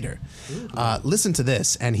back later. Listen to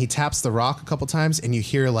this. And he taps the rock a couple times, and you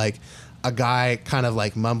hear like a guy kind of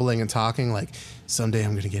like mumbling and talking like, someday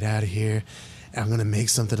I'm going to get out of here. I'm going to make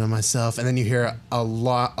something of myself. And then you hear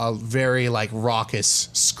a very like raucous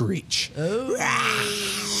screech.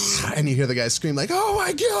 And you hear the guy scream like, oh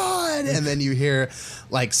my God. And then you hear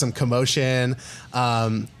like some commotion.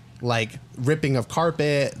 like ripping of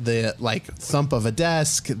carpet, the like thump of a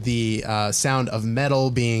desk, the sound of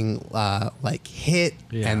metal being like hit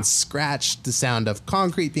and scratched, the sound of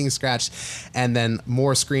concrete being scratched, and then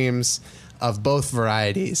more screams of both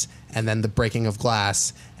varieties, and then the breaking of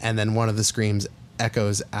glass, and then one of the screams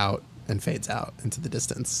echoes out and fades out into the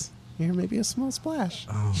distance. You hear maybe a small splash.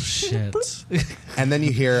 Oh shit! And then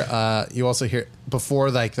you hear, you also hear before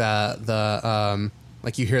like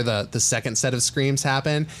like you hear the second set of screams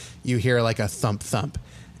happen. You hear like a thump thump,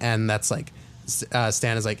 and that's like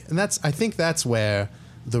Stan is like, and I think that's where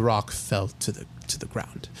the rock fell to the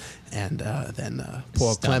ground, and then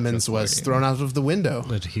poor Stop Clemens was thrown out of the window.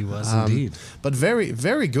 But he was indeed. But very,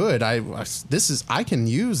 very good. I can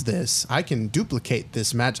use this. I can duplicate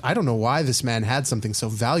this match. I don't know why this man had something so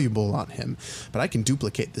valuable on him, but I can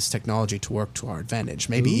duplicate this technology to work to our advantage,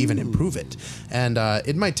 maybe even improve it. And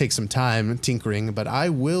it might take some time tinkering, but I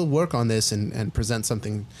will work on this and present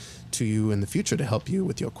something to you in the future to help you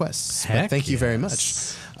with your quests. But thank you very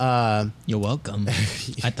much. You're welcome.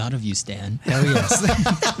 I thought of you, Stan. Hell yes.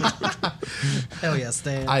 Hell yes,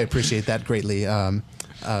 Stan. I appreciate that greatly,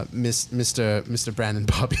 Mr. Brandon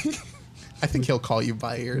Bobby. I think he'll call you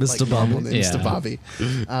by your Mr. like, normal Bobby. name, Yeah. Mr.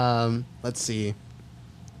 Bobby. Let's see.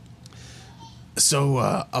 So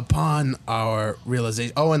upon our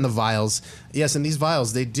realization, and the vials. Yes, and these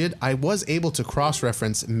vials, I was able to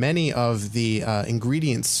cross-reference many of the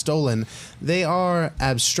ingredients stolen. They are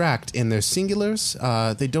abstract in their singulars.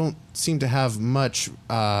 They don't seem to have much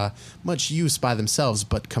use by themselves,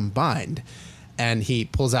 but combined. And he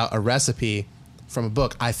pulls out a recipe from a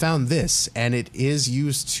book. I found this, and it is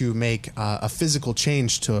used to make a physical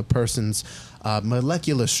change to a person's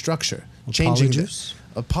molecular structure. Changing Polyjuice?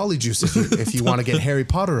 A polyjuice if you want to get Harry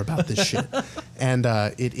Potter about this shit. And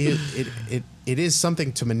it is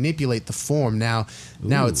something to manipulate the form. Now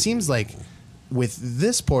it seems like with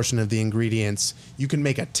this portion of the ingredients, you can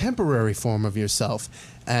make a temporary form of yourself.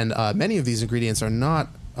 And many of these ingredients are not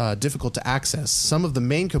difficult to access. Some of the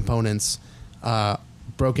main components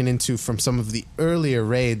broken into from some of the earlier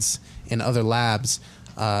raids in other labs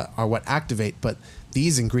are what activate. But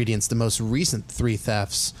these ingredients, the most recent 3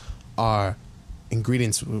 thefts, are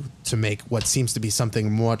ingredients to make what seems to be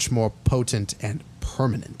something much more potent and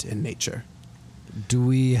permanent in nature. Do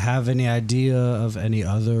we have any idea of any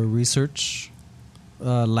other research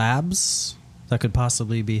labs that could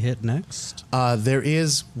possibly be hit next? There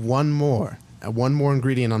is one more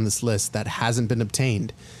ingredient on this list that hasn't been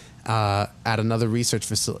obtained at another research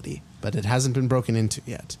facility, but it hasn't been broken into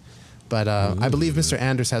yet. But I believe Mr.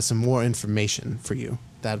 Anders has some more information for you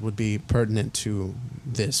that would be pertinent to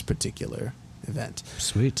this particular event.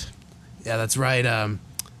 Sweet. Yeah, that's right.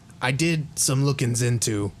 I did some lookings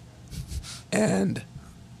into, and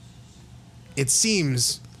it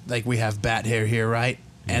seems like we have bat hair here, right?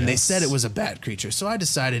 And they said it was a bat creature. So I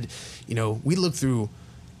decided, we looked through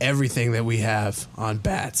everything that we have on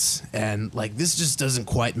bats, and like this just doesn't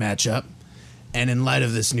quite match up. And in light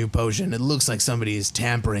of this new potion, it looks like somebody is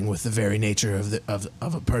tampering with the very nature of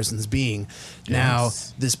a person's being. Yes. Now,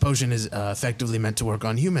 this potion is effectively meant to work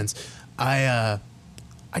on humans. I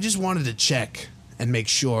just wanted to check and make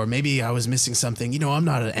sure. Maybe I was missing something. I'm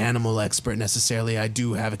not an animal expert necessarily. I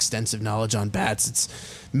do have extensive knowledge on bats.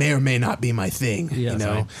 It's may or may not be my thing,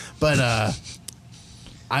 Right. But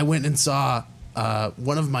I went and saw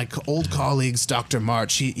one of my old colleagues, Dr.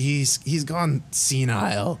 March. He's gone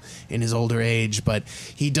senile in his older age, but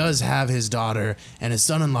he does have his daughter and his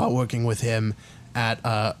son-in-law working with him at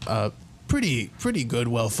a pretty good,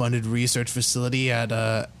 well-funded research facility at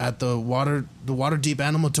the Waterdeep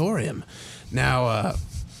Animatorium. Now,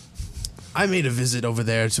 I made a visit over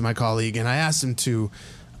there to my colleague, and I asked him to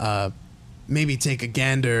maybe take a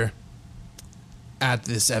gander at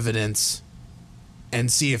this evidence and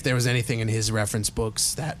see if there was anything in his reference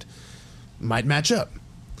books that might match up.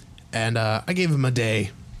 And I gave him a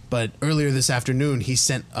day, but earlier this afternoon, he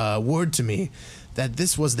sent word to me that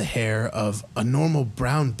this was the hair of a normal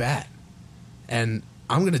brown bat. And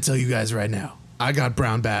I'm going to tell you guys right now, I got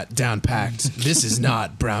brown bat down packed. This is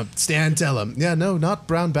not brown. Stan, tell him. Yeah, no, not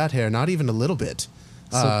brown bat hair, not even a little bit.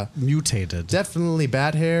 So mutated. Definitely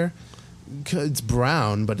bat hair. It's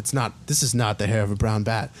brown, but it's not. This is not the hair of a brown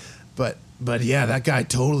bat. But yeah, that guy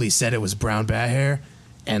totally said it was brown bat hair,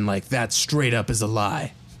 and like that straight up is a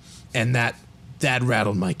lie, and that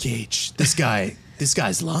rattled my cage. This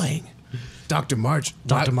guy's lying. Dr. March.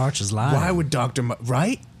 Dr. March is lying. Why would Dr.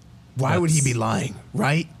 Right? Why would he be lying?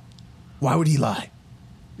 Right? Why would he lie?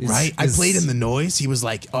 right? I played him the noise. He was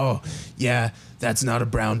like, oh, yeah, that's not a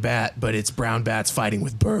brown bat, but it's brown bats fighting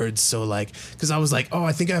with birds. So, like, because I was like, oh,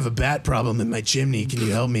 I think I have a bat problem in my chimney. Can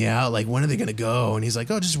you help me out? Like, when are they going to go? And he's like,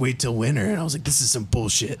 oh, just wait till winter. And I was like, this is some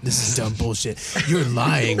bullshit. This is dumb bullshit. You're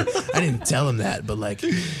lying. I didn't tell him that, but, like,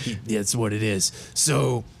 it's what it is.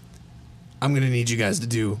 So, I'm going to need you guys to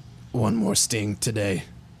do one more sting today.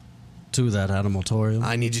 To that animatorium.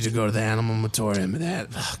 I need you to go to the animatorium. That,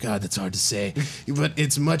 oh God, that's hard to say. But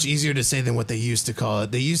it's much easier to say than what they used to call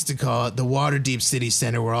it. They used to call it the Waterdeep City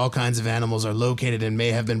Center, where all kinds of animals are located and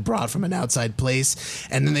may have been brought from an outside place.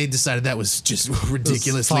 And then they decided that was just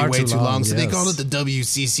ridiculously way too long. So they called it the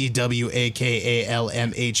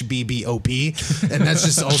WCCWAKALMHBBOP. And that's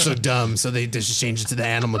just also dumb. So they just changed it to the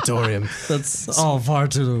animatorium. That's all far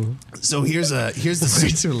too. So here's the way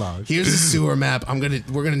too long. Here's the sewer map.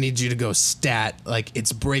 We're gonna need you to go stat. Like,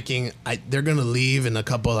 it's breaking. They're gonna leave in a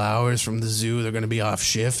couple hours from the zoo. They're gonna be off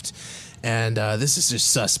shift, and this is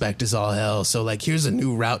just suspect as all hell. So, like, here's a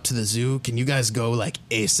new route to the zoo. Can you guys go, like,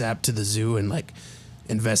 ASAP to the zoo and, like,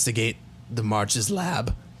 investigate the March's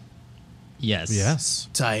lab? Yes.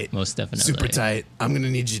 Tight. Most definitely. Super tight. I'm gonna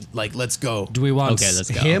need you. Like, let's go. Do we want Okay, let's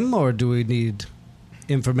go. him, or do we need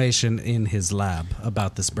information in his lab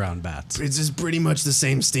about this brown bat? It's just pretty much the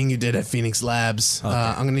same sting you did at Phoenix Labs. Okay.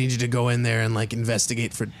 I'm gonna need you to go in there and, like,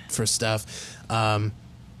 investigate for stuff.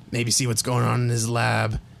 Maybe see what's going on in his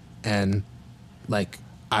lab, and, like,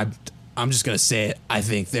 I'm just gonna say it. I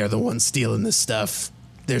think they're the ones stealing this stuff.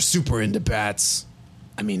 They're super into bats.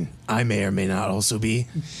 I mean, I may or may not also be.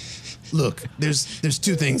 Look, there's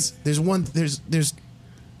two things. There's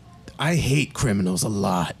I hate criminals a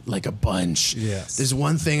lot, like a bunch. Yes. There's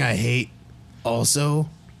one thing I hate also,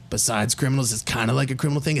 besides criminals. It's kind of like a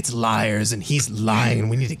criminal thing. It's liars, and he's lying, and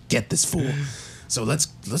we need to get this fool. So let's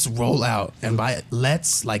roll out. And by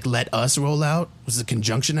let's, like, let us roll out was the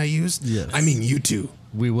conjunction I used. Yes. I mean you two.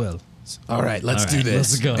 We will. All right, let's All do right,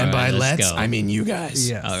 this. let's go. And All by right, let's let's, go. I mean you guys.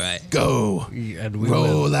 Yes. All right. Go. And we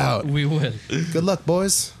Roll will. out. We will. Good luck,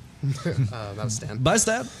 boys. That was Stan. Bye,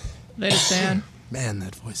 Stan. Later, Stan. Man,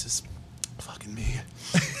 that voice is fucking me.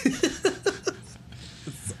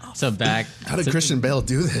 So back. How did to- Christian Bale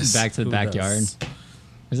do this? Back to the Who backyard. knows?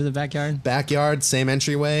 Is it the backyard? Backyard, same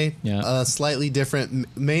entryway. Yeah. Slightly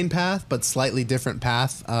different main path, but slightly different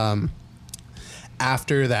path.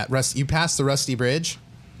 After that, you pass the Rusty Bridge,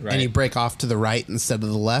 Right. and you break off to the right instead of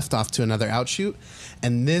the left, off to another outshoot.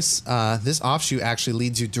 And this offshoot actually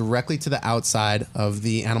leads you directly to the outside of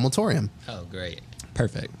the Animatorium. Oh, great.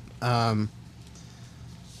 Perfect.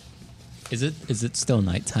 Is it still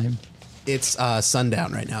nighttime? It's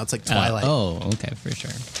sundown right now. It's like twilight. Okay, for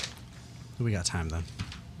sure. We got time then.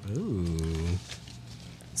 Ooh.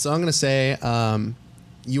 So I'm gonna say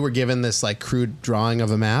you were given this, like, crude drawing of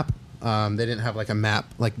a map. They didn't have, like, a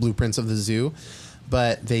map, like blueprints of the zoo,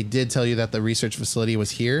 but they did tell you that the research facility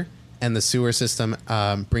was here, and the sewer system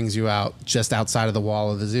brings you out just outside of the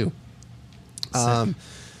wall of the zoo.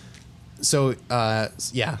 So I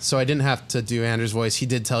didn't have to do Andrew's voice. He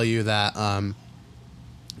did tell you that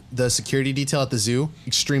the security detail at the zoo,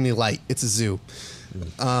 extremely light. It's a zoo.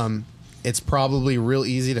 It's probably real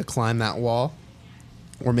easy to climb that wall,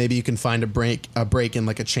 or maybe you can find a break in,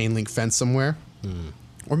 like, a chain link fence somewhere,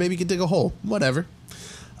 or maybe you could dig a hole. Whatever.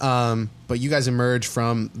 But you guys emerge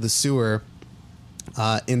from the sewer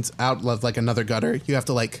out of, like, another gutter. You have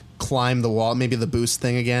to, like, climb the wall, maybe the boost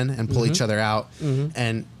thing again, and pull each other out.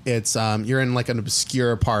 And it's you're in, like, an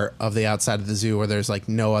obscure part of the outside of the zoo where there's, like,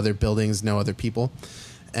 no other buildings, no other people.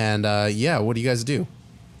 And what do you guys do?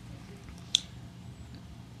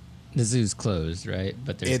 The zoo's closed, right?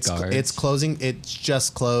 But there's guards. It's closing. It's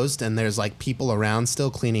just closed, and there's, like, people around still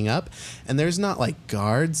cleaning up. And there's not, like,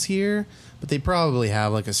 guards here, but they probably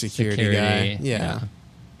have, like, a security guy. Yeah.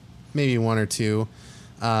 Maybe one or two.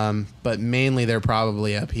 But mainly they're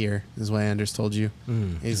probably up here, is what Anders told you.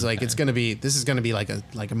 He's like, this is gonna be like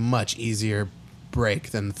a much easier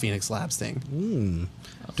break than the Phoenix Labs thing. Do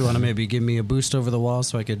you want to maybe give me a boost over the wall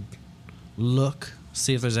so I could look,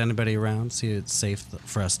 see if there's anybody around, see if it's safe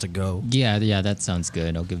for us to go? Yeah, that sounds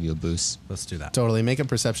good. I'll give you a boost. Let's do that. Totally. Make a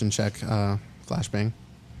perception check, Flashbang.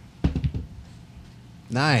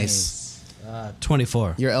 Nice.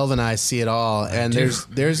 24. Your elven eyes see it all, and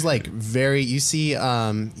there's like you see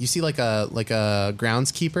like a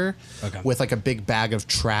groundskeeper with, like, a big bag of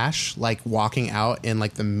trash, like, walking out in,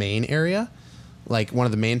 like, the main area, like one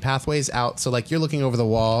of the main pathways out. So, like, you're looking over the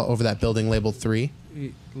wall over that building labeled 3.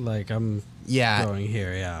 Like, I'm going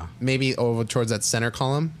here, yeah. Maybe over towards that center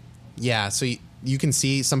column. Yeah, so you can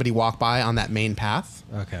see somebody walk by on that main path.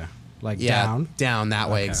 Okay. Like, Down that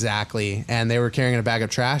way, Okay. exactly. And they were carrying a bag of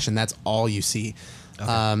trash, and that's all you see.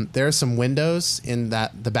 There are some windows in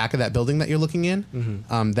the back of that building that you're looking in.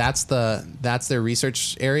 Mm-hmm. That's their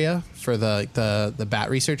research area for the bat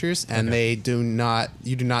researchers, and Okay.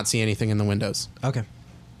 you do not see anything in the windows. Okay.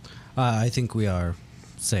 I think we are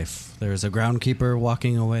safe. There's a groundkeeper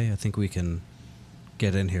walking away. I think we can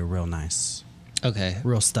get in here real nice. Okay.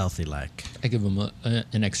 Real stealthy like. I give him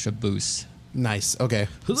an extra boost. Nice. Okay.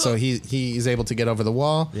 So he's able to get over the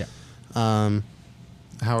wall. Yeah.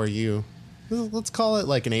 How are you? Well, let's call it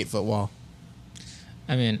like an 8-foot wall.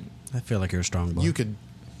 I mean, I feel like you're a strong boy.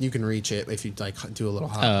 You can reach it if you like do a little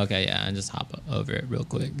hop. oh, okay, yeah, and just hop over it real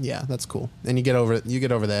quick. Yeah, that's cool. And you get over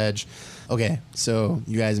the edge. Okay, so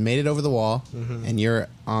you guys made it over the wall, and you're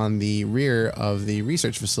on the rear of the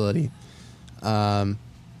research facility. What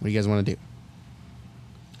do you guys want to do?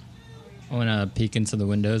 I want to peek into the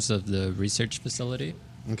windows of the research facility.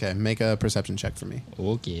 Okay, make a perception check for me.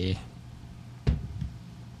 Okay.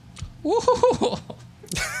 Woo!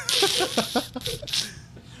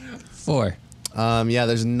 4. Yeah,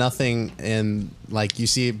 there's nothing in, like, you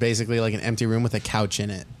see basically like an empty room with a couch in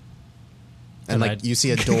it. And Could like I- you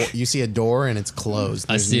see a door and it's closed.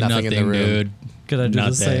 I There's see nothing, in the room. dude. Could I do the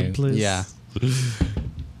Nothing. same, please? Yeah.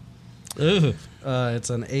 Ugh. It's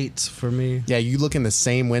an 8 for me. Yeah, you look in the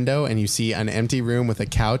same window and you see an empty room with a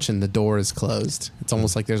couch and the door is closed. It's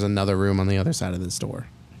almost like there's another room on the other side of this door.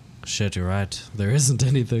 Shit, you're right. There isn't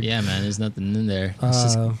anything. Yeah, man, there's nothing in there. Let's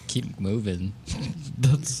just Uh, keep moving.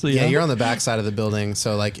 That's, Yeah, you're on the back side of the building,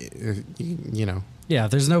 so like you know. Yeah,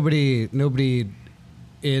 there's nobody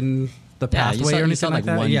in the Yeah, pathway or anything like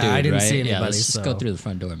that. one yeah, dude, I didn't right? see anybody. Yeah, let's just so. go through the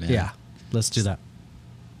front door, man. Yeah, let's do that.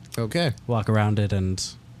 Okay. Walk around it and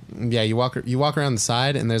Yeah, you walk around the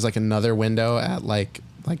side and there's like another window at like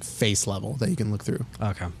face level that you can look through.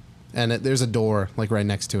 okay. And there's a door like right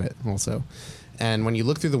next to it also. And when you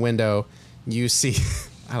look through the window, you see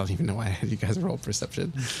I don't even know why I had you guys roll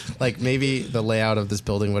perception. Like maybe the layout of this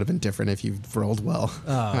building would have been different if you rolled well.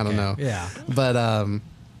 Oh, I don't okay. know. Yeah. But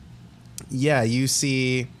yeah, you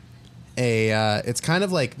see it's kind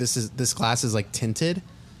of like this glass is like tinted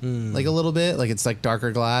like a little bit, like it's like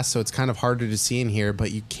darker glass, so it's kind of harder to see in here,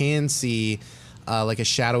 but you can see like a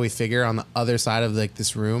shadowy figure on the other side of like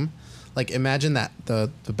this room. Like imagine that the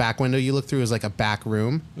back window you look through is like a back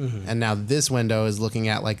room, and now this window is looking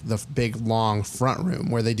at like the big long front room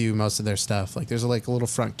where they do most of their stuff. Like there's like a little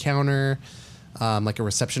front counter, like a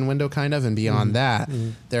reception window kind of, and beyond that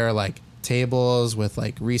there are like tables with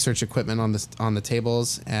like research equipment on the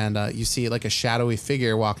tables, and you see like a shadowy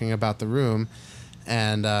figure walking about the room,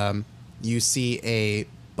 and you see a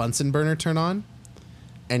Bunsen burner turn on,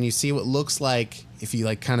 and you see what looks like, if you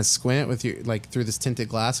like kind of squint with your like through this tinted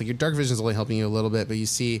glass, like your dark vision is only helping you a little bit, but you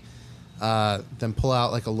see them pull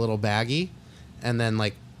out like a little baggie and then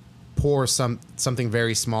like pour something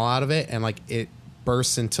very small out of it, and like it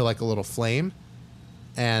bursts into like a little flame,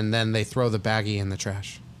 and then they throw the baggie in the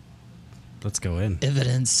trash. Let's go in.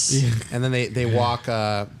 Evidence. And then they walk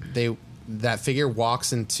that figure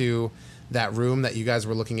walks into that room that you guys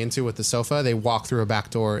were looking into with the sofa. They walk through a back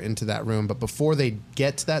door into that room, but before they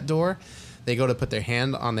get to that door, they go to put their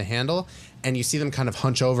hand on the handle, and you see them kind of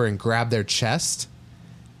hunch over and grab their chest,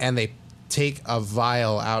 and they take a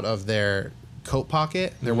vial out of their coat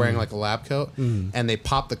pocket. They're wearing like a lab coat, and they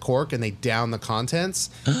pop the cork and they down the contents,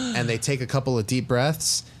 and they take a couple of deep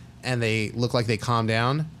breaths, and they look like they calm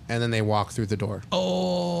down, and then they walk through the door.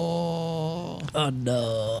 Oh. Oh no!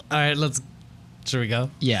 All right, should we go?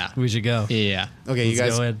 Yeah. We should go. Yeah. Okay,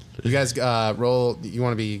 Let's go in. you guys roll. You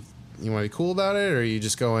want to be cool about it, or are you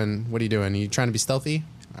just going? What are you doing? Are you trying to be stealthy?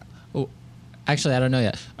 Oh, actually, I don't know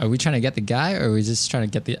yet. Are we trying to get the guy, or are we just trying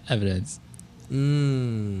to get the evidence?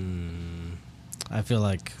 I feel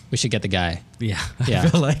like We should get the guy. yeah. Yeah. I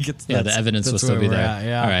feel like it's Yeah, the evidence will that's still where be we're there. at,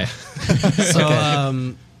 yeah. All right.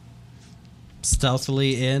 So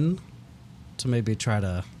stealthily in to maybe try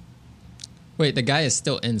to. Wait, the guy is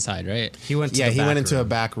still inside, right? He went. To Yeah, the he back went into a room.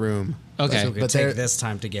 back room. Okay. So we could But take there- this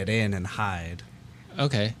time to get in and hide.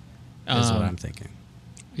 Okay. Is what I'm thinking.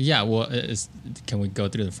 Yeah. Well, can we go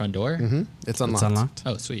through the front door? Mm-hmm. It's unlocked. It's unlocked.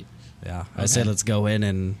 Oh, sweet. Yeah, I say Okay. let's go in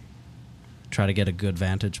and try to get a good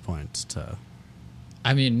vantage point to.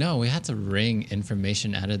 I mean, no, we had to wring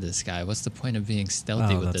information out of this guy. What's the point of being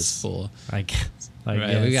stealthy Oh, with that's- this fool? I guess.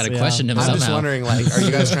 Right, we gotta question him I'm just somehow. wondering, like, are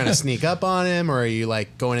you guys trying to sneak up on him, or are you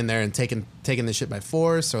like going in there and taking this shit by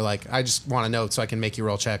force, or like I just want to know so I can make you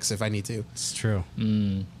roll checks if I need to. It's true.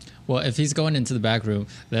 Well, if he's going into the back room,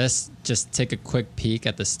 let's just take a quick peek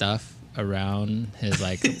at the stuff around his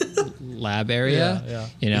like lab area. Yeah.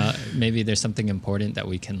 You know, maybe there's something important that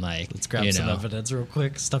we can like. Let's grab you some know. evidence real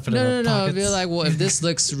quick. Stuff it in No. our pockets. Be like, well, if this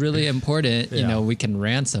looks really important, you Yeah. know, we can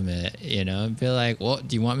ransom it. You know, be like, well,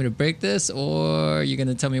 do you want me to break this, or are you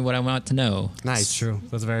gonna tell me what I want to know? Nice. That's true.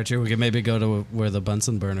 That's very true. We could maybe go to where the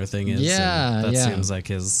Bunsen burner thing is. Yeah, and that yeah. seems like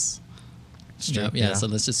his. Yep, yeah. So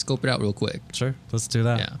let's just scope it out real quick. Sure, let's do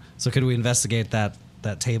that. Yeah. So could we investigate that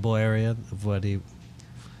table area of what he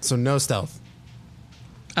So no stealth.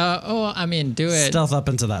 I mean, do it. stealth up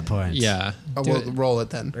into that point? Yeah. Oh, do well, it. roll it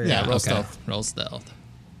then. Yeah, roll okay. stealth. Roll stealth.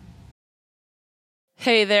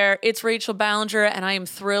 Hey there, it's Rachel Ballinger, and I am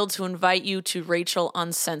thrilled to invite you to Rachel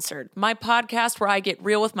Uncensored, my podcast where I get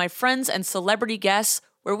real with my friends and celebrity guests,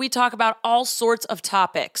 where we talk about all sorts of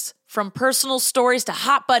topics. From personal stories to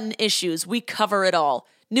hot button issues, we cover it all.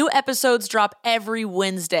 New episodes drop every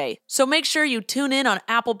Wednesday, so make sure you tune in on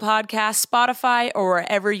Apple Podcasts, Spotify, or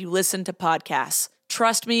wherever you listen to podcasts.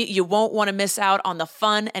 Trust me, you won't want to miss out on the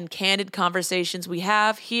fun and candid conversations we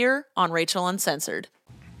have here on Rachel Uncensored.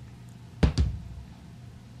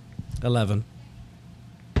 11.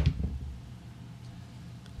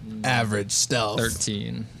 Average stealth.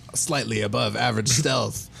 13. Slightly above average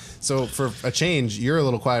stealth. So for a change, you're a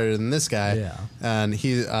little quieter than this guy. Yeah. And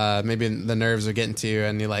he maybe the nerves are getting to you,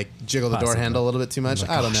 and you like jiggle the door Possibly. handle a little bit too much. Oh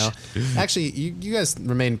my I don't know. gosh. Actually, you guys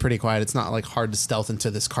remain pretty quiet. It's not like hard to stealth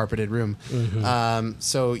into this carpeted room.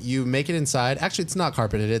 So you make it inside. Actually, it's not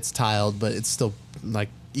carpeted. It's tiled, but it's still like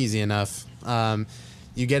easy enough.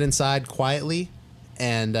 You get inside quietly,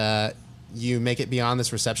 and you make it beyond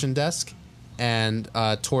this reception desk, and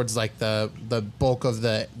towards like the bulk of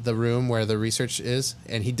the room where the research is.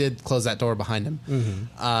 And he did close that door behind him.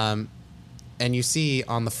 And you see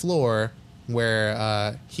on the floor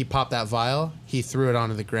where he popped that vial, he threw it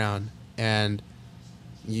onto the ground, and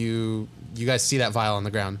you guys see that vial on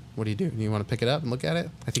the ground. What do? You want to pick it up and look at it?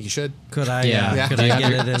 I think you should. Could I? Yeah. Could Do you I have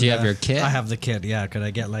get your- it in do you have the- your kit? I have the kit. Yeah. Could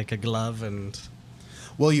I get like a glove and?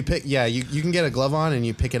 Well, you can get a glove on and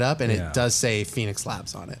you pick it up, and Yeah. it does say Phoenix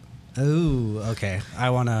Labs on it. Ooh. Okay.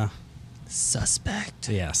 I wanna. Suspect.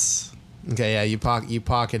 Yes. Okay, yeah, you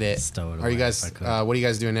pocket it. Stow it Are you away guys? if I could. What are you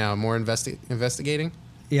guys doing now? More investigating?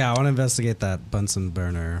 Yeah. I want to investigate that Bunsen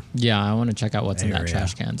burner. Yeah, I want to check out what's in that Area.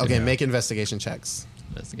 trash can. too. Okay, make investigation checks.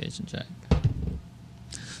 Investigation check.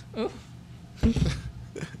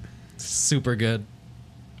 Super good.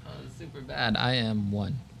 Super bad. I am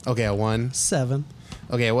 1. Okay, a 1. 7.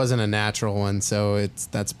 Okay, it wasn't a natural one, so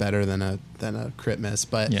that's better than a crit miss.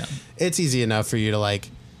 But Yeah. it's easy enough for you to like.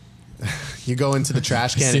 You go into the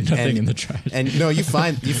trash can See and, nothing in the trash. and no, you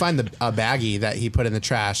find a baggie that he put in the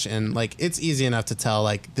trash, and like it's easy enough to tell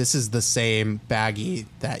like this is the same baggie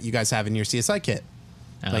that you guys have in your CSI kit,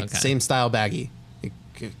 like okay. same style baggie.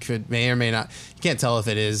 It could may or may not. You can't tell if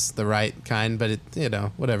it is the right kind, but it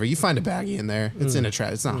whatever. You find a baggie in there. It's in a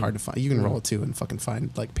trash. It's not hard to find. You can roll it too and fucking find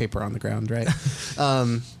like paper on the ground, right?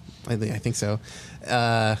 I think so.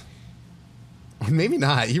 Or maybe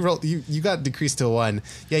not. You got decreased to a 1.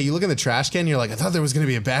 Yeah, you look in the trash can. You're like, I thought there was going to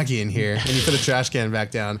be a baggie in here, and you put the trash can back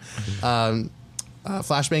down.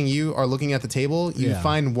 Flashbang, you are looking at the table. You Yeah.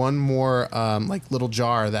 find one more like little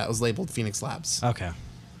jar that was labeled Phoenix Labs. Okay.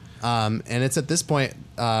 And it's at this point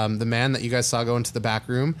the man that you guys saw go into the back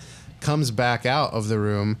room comes back out of the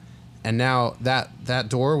room, and now that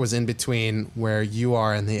door was in between where you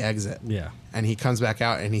are and the exit. Yeah. And he comes back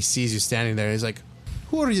out and he sees you standing there. He's like,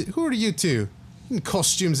 Who are you two? In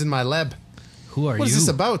costumes in my lab. Who are What you? is this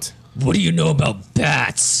about? What do you know about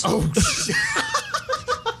bats? Oh, shit.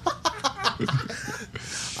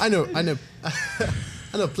 I know I know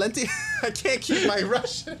plenty. I can't keep my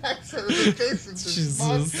Russian accent in the face of this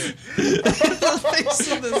monster. The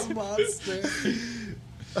face of this monster.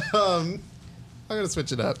 I'm gonna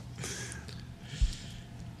switch it up.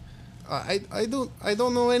 I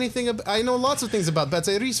don't know anything about. I know lots of things about bats.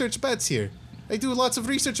 I research bats here. I do lots of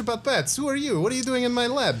research about bats. Who are you? What are you doing in my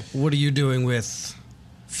lab? What are you doing with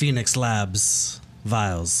Phoenix Labs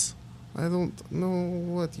vials? I don't know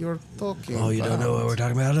what you're talking about. Oh, you don't know what we're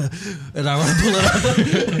talking about? And I want to pull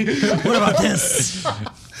it up. What about this?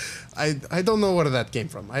 I don't know where that came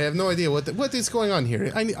from. I have no idea what is going on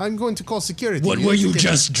here. I'm going to call security. What were you have to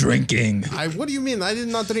get- just drinking? What do you mean? I did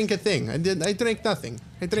not drink a thing. I drank nothing.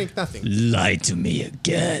 I drank nothing. Lie to me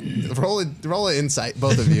again. Roll an insight,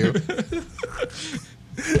 both of you.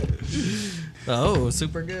 Oh,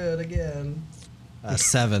 super good again.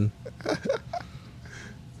 7.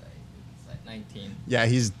 19. Yeah,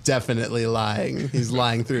 he's definitely lying. He's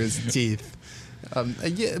lying through his teeth.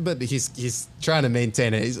 Yeah, but he's trying to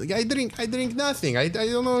maintain it. He's like, I drink nothing. I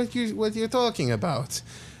don't know what you're talking about.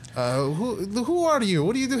 Who are you?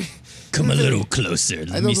 What are you doing? Come a little closer.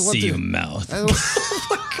 Let me don't want see to- your mouth. I don't-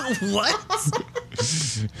 What?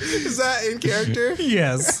 Is that in character?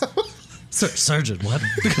 Yes. Surgeon, what?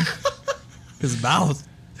 His mouth.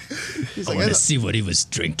 He's I like, want to see what he was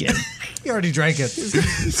drinking. He already drank it.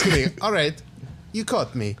 he's kidding. All right, you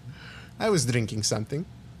caught me. I was drinking something.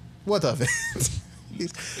 What of it?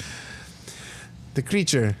 The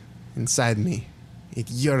creature inside me, it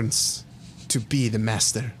yearns to be the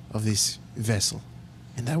master of this vessel,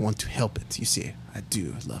 and I want to help it. You see, I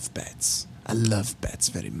do love bats. I love bats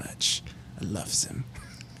very much. I love them.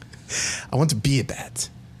 I want to be a bat.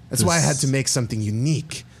 That's why I had to make something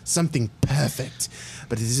unique, something perfect.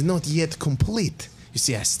 But it is not yet complete. You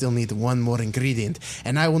see, I still need one more ingredient,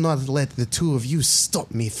 and I will not let the two of you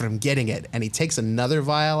stop me from getting it. And he takes another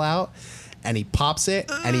vial out, and he pops it,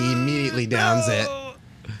 and he immediately downs it.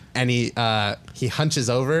 And he hunches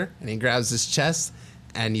over, and he grabs his chest,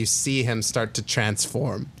 and you see him start to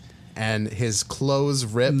transform. And his clothes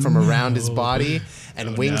rip from around his body,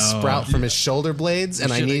 and wings sprout from his shoulder blades.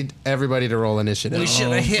 And I need everybody to roll initiative. We should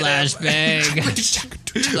have hit him. Flashbang.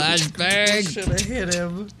 Flashbang. Should have hit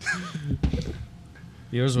him.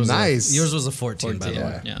 Yours was Nice. Yours was a 14, by the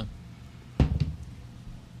way. Yeah.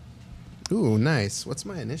 Ooh, nice. What's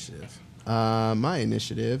my initiative? My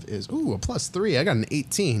initiative is a +3. I got an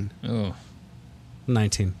 18. Oh,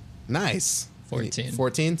 19. Nice. 14.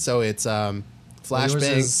 14. So it's Yours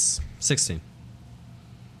flashbang. is 16.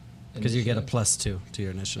 Because you get a +2 to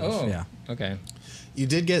your initiative. Oh, Yeah. okay. You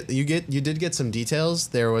did get some details.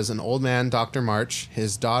 There was an old man, Dr. March,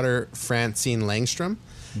 his daughter Francine Langstrom,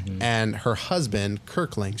 and her husband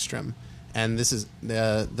Kirk Langstrom. And this is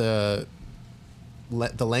the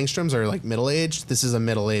Langstroms are like middle aged. This is a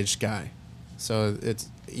middle aged guy, so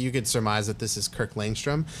you could surmise that this is Kirk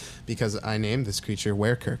Langstrom because I named this creature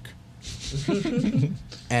Werekirk.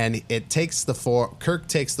 And it takes Kirk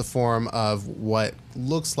takes the form of what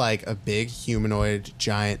looks like a big humanoid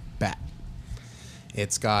giant bat.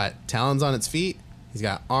 It's got talons on its feet. He's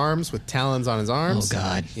got arms with talons on his arms. Oh,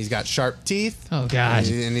 God. He's got sharp teeth. Oh, God.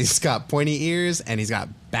 And he's got pointy ears, and he's got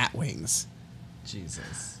bat wings.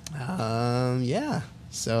 Jesus. Yeah.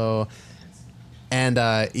 So, and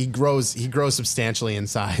he grows substantially in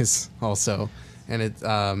size also, and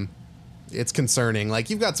it's concerning. Like,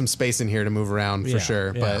 you've got some space in here to move around for Yeah,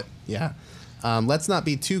 sure, yeah. but yeah. Let's not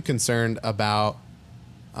be too concerned about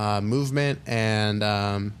movement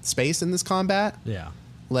and space in this combat. Yeah.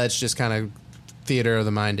 Let's just kind of theater of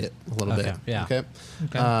the mind it a little Okay, bit. yeah. Okay.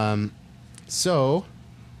 Okay. So,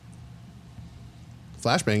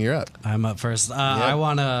 Flashbang, you're up. I'm up first. I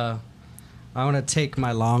wanna take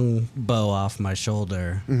my long bow off my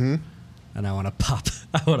shoulder, and I wanna pop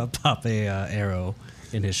a arrow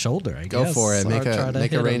in his shoulder. I Go guess. for it. Or Make try to a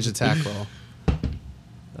hit him. ranged attack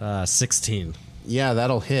roll. 16. Yeah,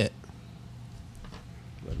 that'll hit.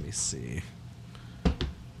 Let me see.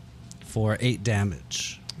 For 8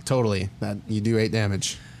 damage. Totally. That you do 8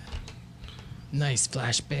 damage. Nice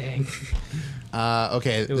flashbang.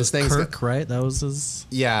 Okay, It this was thing's Kirk, right? That was his.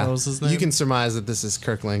 yeah. That was his name. You can surmise that this is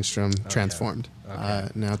Kirk Langstrom transformed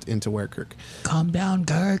now into Werekirk. Calm down,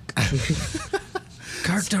 Kirk.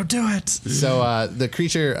 Kirk, don't do it. So the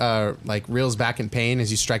creature like reels back in pain as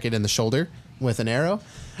you strike it in the shoulder with an arrow.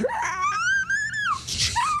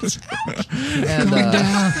 And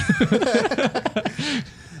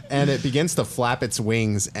and it begins to flap its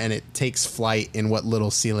wings, and it takes flight in what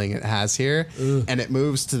little ceiling it has here, and it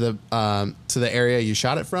moves to the area you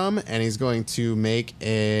shot it from, and he's going to make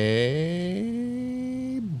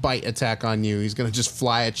a bite attack on you. He's going to just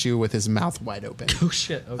fly at you with his mouth wide open. Oh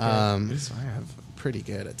shit. Okay. So I have a pretty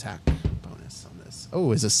good attack bonus on this.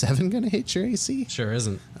 Oh, is a 7 going to hit your AC? Sure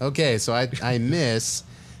isn't. Okay, so I miss,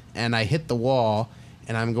 and I hit the wall,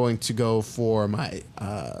 and I'm going to go for my.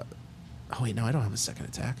 Oh wait, no, I don't have a second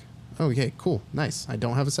attack. Okay, cool, nice. I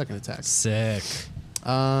don't have a second attack. Sick.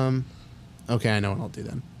 Okay, I know what I'll do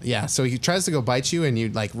then. Yeah, so he tries to go bite you, and you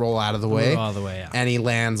like roll out of the way. Roll out of the way, yeah. And he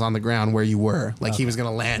lands on the ground where you were. Like he was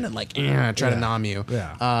gonna land and like try to nom you.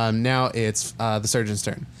 Yeah. Now it's the surgeon's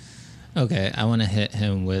turn. Okay, I want to hit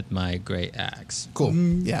him with my great axe. Cool.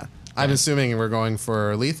 Yeah. I'm assuming we're going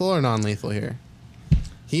for lethal or non-lethal here.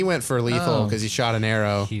 He went for lethal because he shot an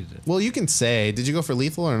arrow. He did. Well, you can say, did you go for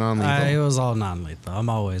lethal or non-lethal? It was all non-lethal. I'm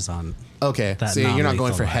always on. Okay, that so you're not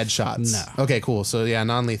going non-lethal for life. headshots. No. Okay, cool. So yeah,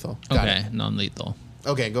 non-lethal. Got Okay, it. non-lethal.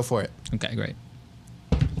 Okay, go for it. Okay, great.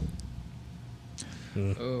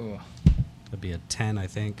 Oh, It'd be a 10, I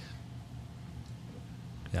think.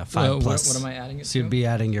 Yeah, 5 plus. What am I adding it So to? you'd be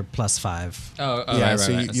adding your +5. Right,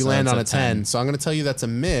 so right. you So land it's on a 10. So I'm going to tell you that's a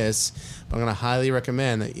miss, but I'm going to highly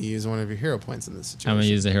recommend that you use one of your hero points in this situation. I'm going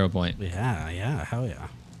to use a hero point. Yeah, hell yeah.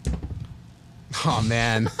 Oh,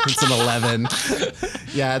 man. It's an 11.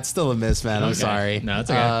 Yeah, it's still a miss, man. I'm Okay. sorry. No, it's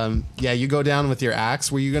okay. Yeah, you go down with your axe.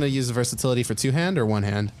 Were you going to use the versatility for two-hand or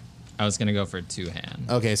one-hand? I was going to go for two-hand.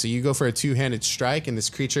 Okay, so you go for a two-handed strike, and this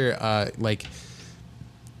creature,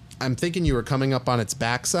 I'm thinking you were coming up on its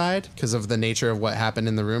backside because of the nature of what happened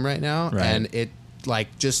in the room right now, Right. and it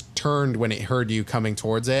just turned when it heard you coming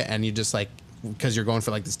towards it, and you just because you're going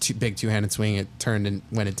for this big two-handed swing, it turned, and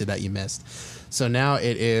when it did that, you missed. So now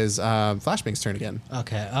it is Flashbang's turn again.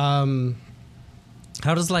 Okay.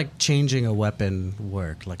 How does changing a weapon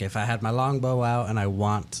work? If I had my longbow out and I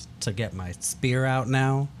want to get my spear out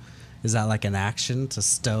now, is that an action to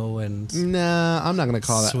stow and? Nah, I'm not gonna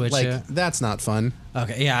call that. Switch it? That's not fun.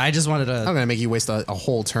 Okay, yeah, I just wanted I'm to. gonna make you waste a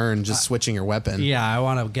whole turn just switching your weapon. Yeah, I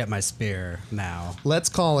want to get my spear now. Let's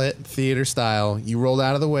call it theater style. You rolled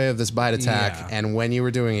out of the way of this bite attack, Yeah. and when you were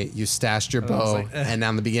doing it, you stashed your bow, like, and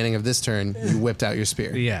on the beginning of this turn, you whipped out your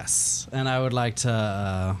spear. Yes, and I would like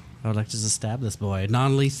to. I would like to just stab this boy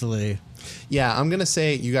non-lethally. Yeah, I'm gonna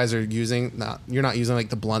say you guys are using. You're not using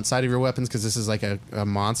the blunt side of your weapons because this is a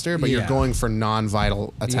monster, but you're Yeah. going for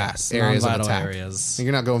non-vital attack Yes, areas of non-vital attack. areas.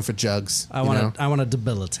 You're not going for jugs. I want to. I want to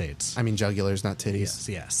debilitate. I mean jugulars, not titties. Yes.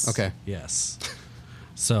 Yes. Okay. Yes.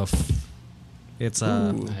 So it's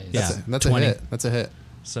Nice. yeah, That's 20. a hit. That's a hit.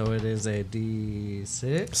 So it is a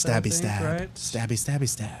D6. I Stabby think, stab. Right. Stabby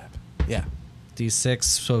stab. Yeah. D6.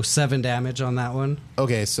 So 7 damage on that one.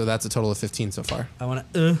 Okay, so that's a total of 15 so far. I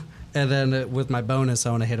want to. And then with my bonus,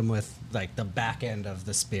 I want to hit him with the back end of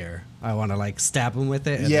the spear. I want to stab him with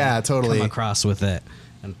it. And Yeah, then totally. Come across with it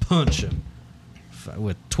and punch him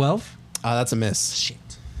with 12. That's a miss. Shit.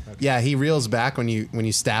 Yeah, he reels back when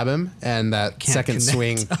you stab him, and that Can't second connect.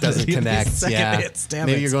 swing doesn't The connect. second Yeah, hits, damn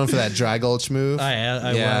maybe it. you're going for that dry gulch move. I was,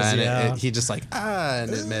 and yeah. he just and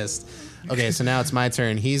it missed. Okay, so now it's my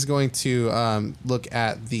turn. He's going to look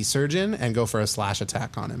at the surgeon and go for a slash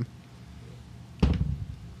attack on him.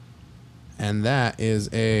 And that is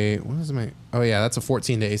that's a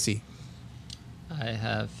 14 to AC. I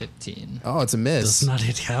have 15. Oh, it's a miss. Does not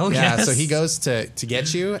hit hell. Yeah, yes. so he goes to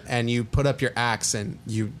get you, and you put up your axe, and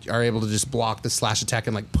you are able to just block the slash attack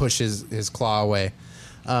and push his claw away.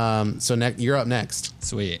 So you're up next.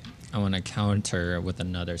 Sweet. I want to counter with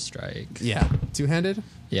another strike. Yeah, two-handed.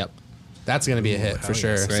 Yep. That's gonna be a hit for hell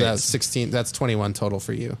sure. yes. So Great. that's 16. That's 21 total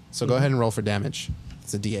for you. So go ahead and roll for damage.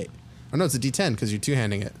 It's a D8. Oh no, it's a D10 because you're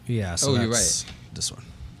two-handing it. Yeah. So Oh, you're that's this one.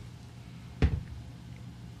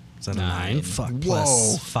 Is that a 9. 9? Fuck. Whoa.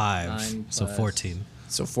 Plus 5. 9 So plus- 14.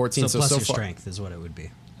 So 14. So plus so your far, strength is what it would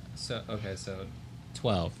be. So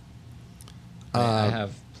 12. I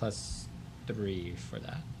have plus 3 for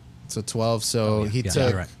that. So 12. So Oh, yeah. he Yeah, took.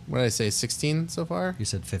 you're right. What did I say? 16 so far. You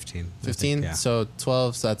said 15. I 15. think, yeah. So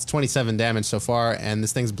 12. So that's 27 damage so far, and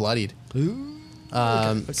this thing's bloodied.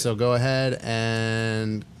 So go ahead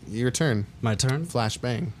and your turn. My turn. Flash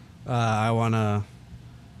bang. I wanna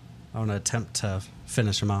attempt to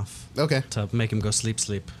finish him off. Okay. To make him go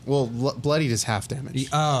sleep. Well, bloodied is half damage.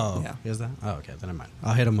 Oh, Yeah. Is that? Oh, okay. Then never mind.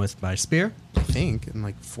 I'll hit him with my spear. I think in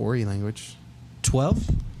 4E language. 12.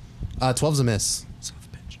 12's a miss. Son of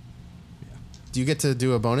a bitch. Do you get to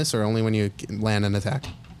do a bonus or only when you land an attack?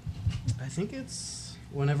 I think it's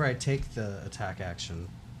whenever I take the attack action.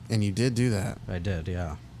 And you did do that. I did,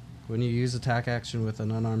 yeah. When you use attack action with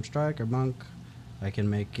an unarmed strike or monk, I can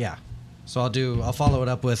make So I'll follow it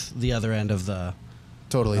up with the other end of the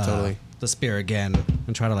Totally. the spear again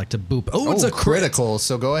and try to boop. Oh, it's a crit. critical.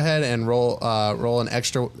 So go ahead and roll an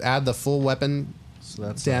extra. Add the full weapon So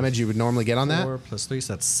that's damage you would normally get on 4 that. plus 3,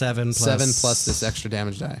 so that's 7 plus 7 plus this extra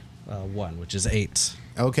damage die. 1, which is 8.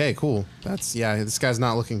 Okay, cool. That's This guy's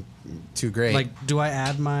not looking too great. Do I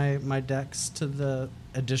add my dex to the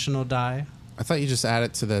additional die? I thought you just add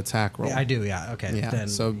it to the attack roll. Yeah, I do. Yeah. Okay. Yeah.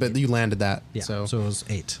 Then, But you landed that. yeah. So, So it was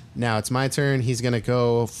 8. now it's my turn. He's gonna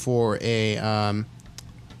go for a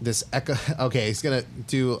this echo. Okay, he's gonna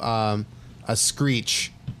do a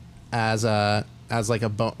screech as a I'm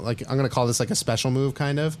gonna call this a special move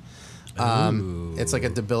kind of. It's like a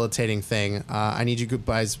debilitating thing. I need you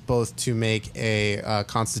guys both to make a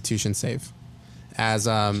Constitution save, as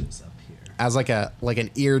It's up here. as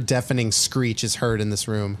an ear deafening screech is heard in this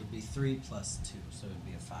room. It'd be 3 plus 2, so it'd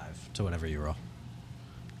be a 5 to whatever you roll.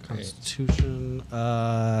 Great. Constitution,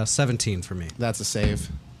 17 for me. That's a save.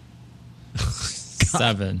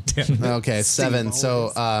 7. Okay, 7.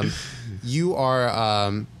 So you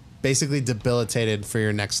are basically debilitated for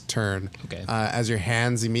your next turn. Okay. As your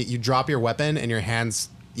hands, you drop your weapon and your hands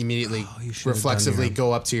immediately you should have reflexively done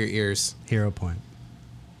go up to your ears. Hero point.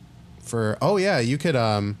 You could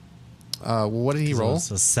what did he roll?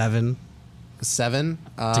 So 7 A 7. to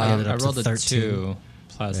get it I up to rolled a 13. 2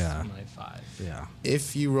 plus Yeah. my 5. Yeah.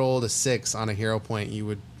 If you rolled a 6 on a hero point, you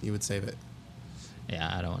would save it. Yeah,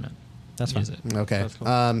 I don't want to That's use fine. it. Okay. That's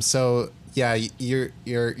cool. So yeah, you're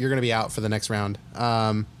gonna be out for the next round.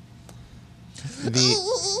 Yeah,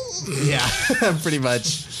 pretty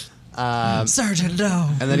much. Sergeant, no.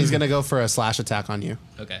 And then he's gonna go for a slash attack on you.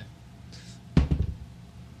 Okay.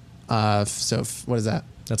 What is that?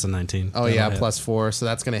 That's a 19. Oh That'll yeah, hit. +4. So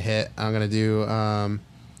that's gonna hit. I'm gonna do.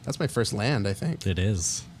 That's my first land, I think. It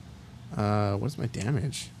is. What's my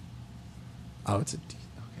damage? Oh, it's a D.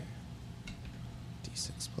 Okay.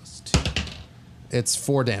 D6 +2. It's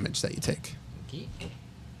 4 damage that you take.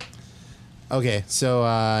 Okay,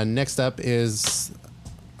 so next up is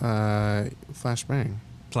flashbang.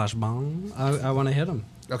 Flash bong. I want to hit him.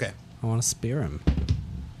 Okay, I want to spear him.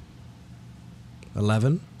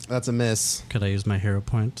 11. that's a miss. Could I use my hero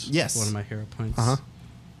point? Yes. One of my hero points. Uh huh.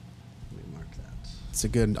 Let me mark that. It's a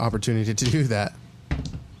good opportunity to do that.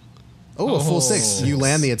 Oh, a full 6. You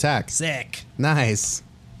land the attack. Sick. Nice.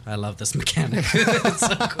 I love this mechanic. It's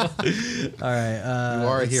so cool. All right. You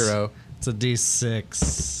are a hero. It's a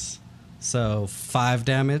D6. So 5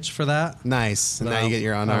 damage for that. Nice. And now you get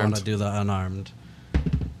your I want to unarmed. do the unarmed.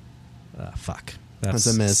 Fuck. That's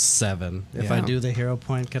a miss. 7. If Yeah. I do the hero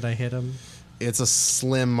point, could I hit him? It's a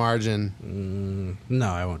slim margin. No,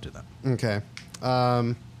 I won't do that. Okay.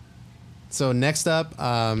 So next up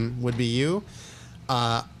would be you.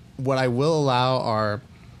 What I will allow are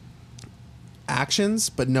actions,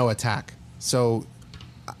 but no attack. So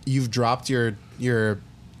you've dropped your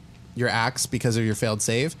axe because of your failed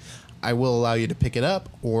save. I will allow you to pick it up,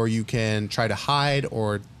 or you can try to hide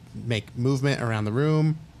or make movement around the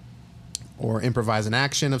room, or improvise an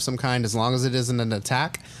action of some kind. As long as it isn't an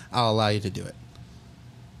attack, I'll allow you to do it.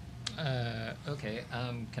 Okay.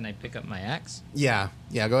 Can I pick up my axe? Yeah.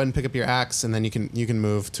 Go ahead and pick up your axe, and then you can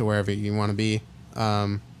move to wherever you want to be.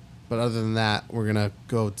 But other than that, we're gonna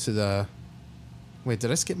go to the. Wait, did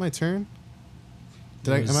I skip my turn?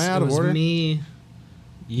 Am I out of order? Me,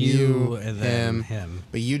 you, and then him.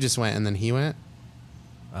 But you just went, and then he went.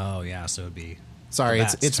 Oh yeah, so it'd be. Sorry, the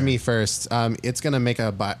it's bat's me turn. first. It's gonna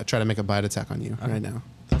try to make a bite attack on you right now.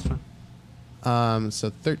 That's fine. So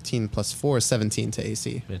 13 plus 4 is 17 to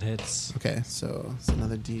AC. It hits. Okay, so it's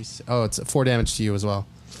another D. Oh, it's 4 damage to you as well.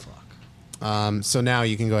 Fuck. So now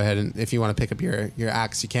you can go ahead and if you want to pick up your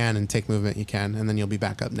axe, you can, and take movement, you can, and then you'll be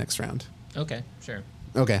back up next round. Okay, sure.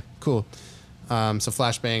 Okay, cool. So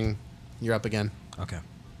flashbang, you're up again. Okay.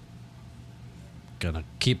 Gonna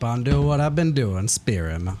keep on doing what I've been doing. Spear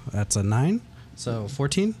him. That's a 9. So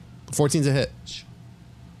 14. 14's a hit.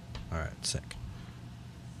 All right, sick.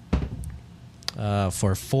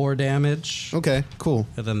 For 4 damage. Okay, cool.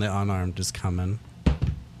 And then the unarmed is coming.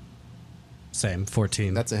 Same,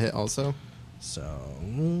 14. That's a hit also.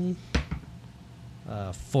 So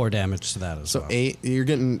 4 damage to that as So well. 8. You're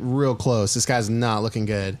getting real close. This guy's not looking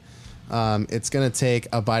good. It's gonna take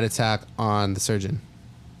a bite attack on the surgeon.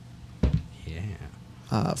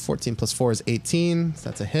 Yeah. 14 plus 4 is 18. So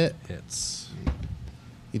that's a hit. Hits.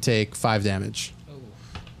 You take 5 damage.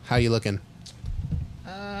 How you looking?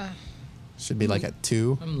 Should be like at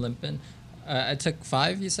 2. I'm limping. I took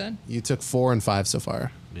 5, you said? You took 4 and 5 so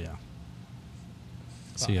far. Yeah.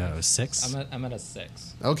 So yeah, it was 6. I'm at a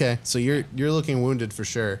 6. Okay, so you're looking wounded for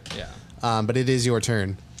sure. Yeah. But it is your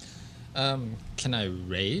turn. Can I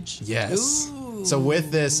rage? Yes. So with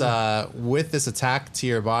this attack to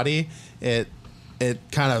your body, it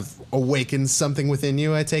kind of awakens something within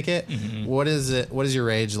you. I take it. Mm-hmm. What is it? What is your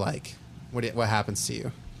rage like? What happens to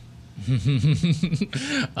you?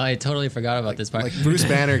 I totally forgot about this part. Like Bruce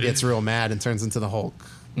Banner gets real mad and turns into the Hulk.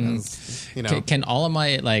 You know, Can all of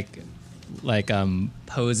my like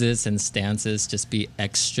poses and stances just be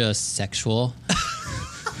extra sexual?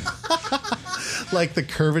 like the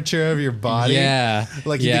curvature of your body. Yeah.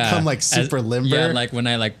 Like you yeah. become like super limber. Yeah, like when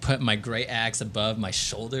I put my great axe above my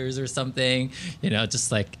shoulders or something,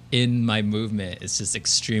 just like in my movement, it's just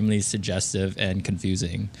extremely suggestive and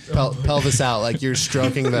confusing. Pelvis out, like you're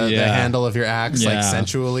stroking the Yeah. handle of your axe like Yeah.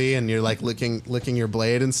 sensually, and you're like licking your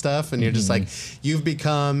blade and stuff, and you're just like you've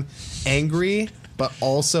become angry, but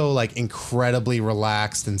also like incredibly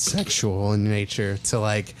relaxed and sexual in nature to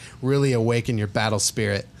like really awaken your battle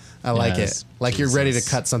spirit. I like Yes. it. Like you're ready to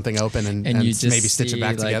Jesus. cut something open and You just maybe stitch it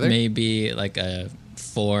back see, together. Maybe like a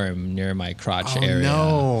form near my crotch Oh area.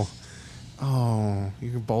 no! Oh,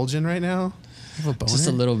 you're bulging right now. You have a boner? Just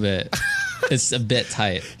a little bit. It's a bit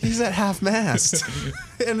tight. He's at half mast,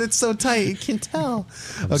 and it's so tight you can tell.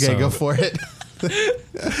 Okay, go for it.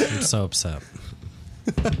 I'm so upset.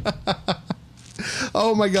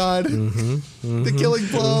 Oh my god. The killing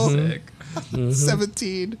blow.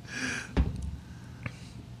 17.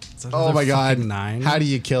 Oh my god. 9. How do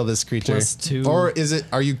you kill this creature? +2. Or is it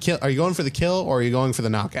are you going for the kill or are you going for the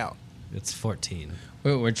knockout? It's 14.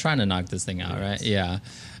 We're trying to knock this thing out, right? Yeah.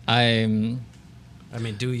 I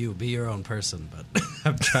mean, do you be your own person? But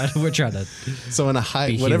we're trying to. So in a high,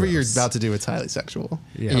 Be whatever heroes. you're about to do, it's highly sexual.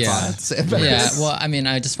 Yeah. That's all I have to say about Yeah. this. Well, I mean,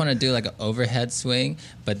 I just want to do like an overhead swing,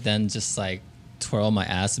 but then just like twirl my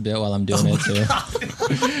ass a bit while I'm doing it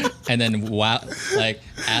too. And then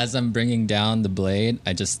as I'm bringing down the blade,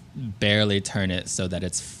 I just barely turn it so that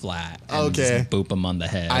it's flat. And Okay. Just boop him on the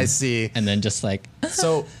head. I see. And then just like,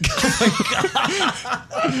 So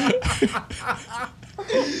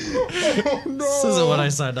This isn't what I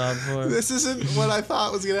signed on for. this isn't what I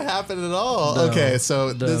thought was going to happen at all. No, Okay, so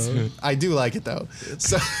no. this I do like it though.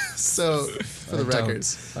 So for the record,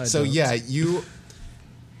 I so don't. yeah,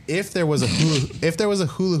 if there was a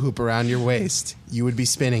hula hoop around your waist, you would be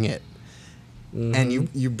spinning it, and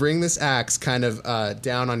you bring this axe kind of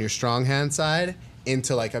down on your strong hand side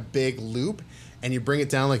into like a big loop, and you bring it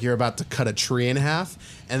down like you're about to cut a tree in half,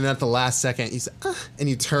 and then at the last second you say, and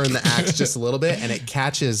you turn the axe just a little bit, and it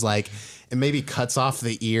catches like it maybe cuts off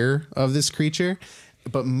the ear of this creature,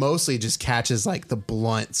 but mostly just catches like the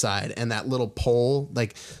blunt side and that little pole.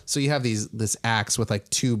 Like, so you have this axe with like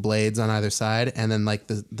 2 blades on either side, and then like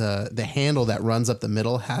the handle that runs up the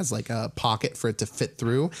middle has like a pocket for it to fit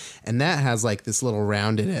through, and that has like this little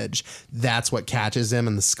rounded edge. That's what catches him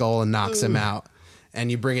in the skull and knocks him out. And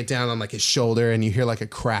you bring it down on like his shoulder, and you hear like a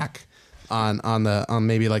crack on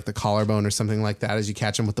maybe like the collarbone or something like that as you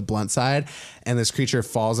catch him with the blunt side, and this creature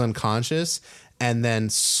falls unconscious and then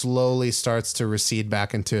slowly starts to recede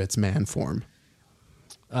back into its man form.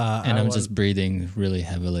 and I'm just breathing really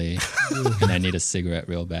heavily, and I need a cigarette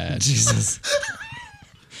real bad. Jesus.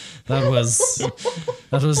 That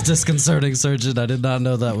was disconcerting, Surgeon. I did not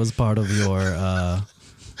know that was part of your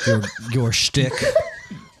shtick.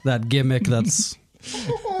 That gimmick that's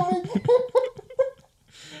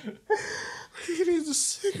He needs a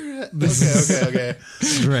cigarette. Okay.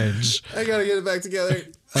 strange. I gotta get it back together.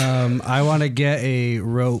 I want to get a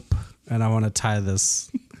rope and I want to tie this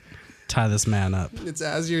man up It's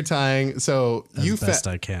as you're tying. So as best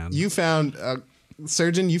I can. You found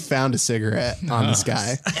Surgeon. You found a cigarette on this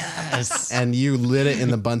guy. Yes. And you lit it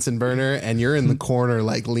in the Bunsen burner, and you're in the corner,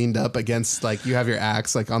 like leaned up against, like you have your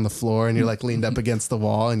axe like on the floor, and you're like leaned up against the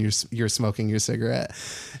wall, and you're smoking your cigarette,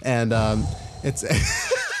 and it's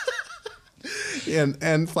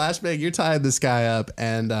and flashback, you're tying this guy up,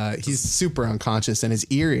 and he's super unconscious, and his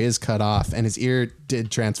ear is cut off, and his ear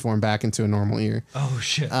did transform back into a normal ear. Oh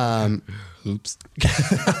shit. Oops.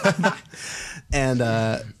 And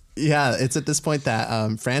yeah, it's at this point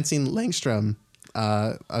that Francine Langstrom,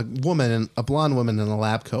 a blonde woman in a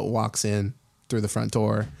lab coat, walks in through the front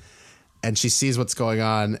door, and she sees what's going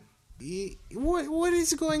on. What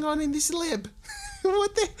is going on in this lab?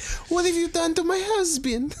 What have you done to my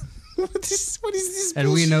husband? What is this? And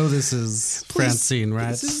bullshit? we know this is Please, Francine, right?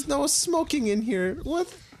 This is no smoking in here.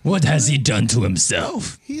 What has he done to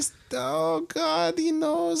himself? Oh God, he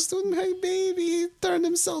knows. My baby, he turned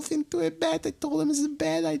himself into a bat. I told him it's a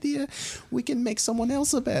bad idea. We can make someone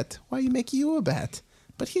else a bat. Why you make you a bat?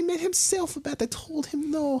 But he made himself a bat. I told him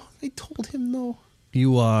no.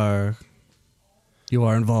 You are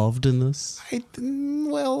involved in this?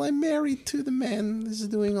 I'm married to the man that's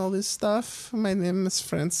doing all this stuff. My name is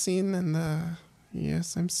Francine, and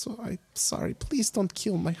yes, I'm sorry. Please don't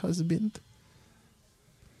kill my husband.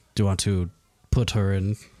 Do you want to put her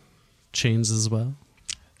in chains as well?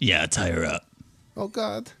 Yeah, tie her up. Oh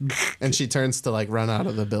God. And she turns to like run out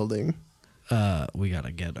of the building. We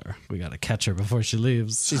gotta get her. We gotta catch her before she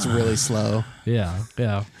leaves. She's really slow. Yeah.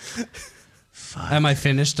 Am I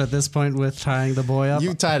finished at this point with tying the boy up?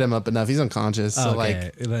 You tied him up enough. He's unconscious. So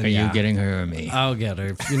like, then Are you getting her or me? I'll get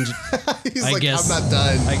her. he's I like, guess- I'm not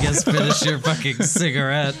done. I guess finish your fucking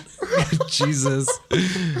cigarette. Jesus.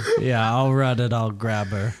 Yeah, I'll run and I'll grab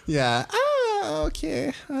her. Yeah.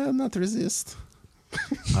 Okay. I'll not resist.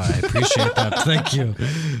 I appreciate that. Thank you.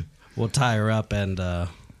 We'll tie her up and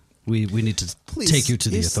we need to Please, take you to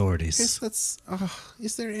the authorities.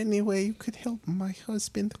 Is there any way you could help my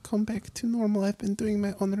husband come back to normal? I've been doing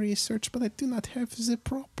my own research, but I do not have the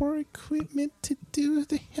proper equipment to do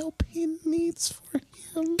the help he needs for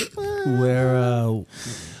him. Where are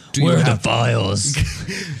the files?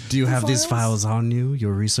 do you have these files? files on you,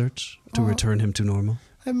 your research, to return him to normal?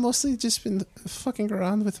 I've mostly just been fucking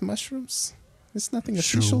around with mushrooms. It's nothing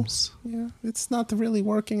official. Shrooms. Yeah, it's not really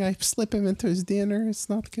working. I slip him into his dinner. It's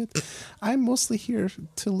not good. I'm mostly here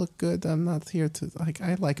to look good. I'm not here to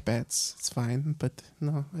I like bats. It's fine, but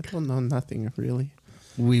no, I don't know nothing really.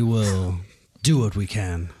 We will do what we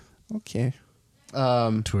can Okay.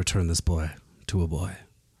 to return this boy to a boy.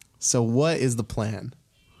 So what is the plan?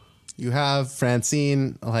 You have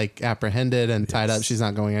Francine apprehended and tied up. She's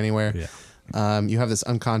not going anywhere. Yeah. You have this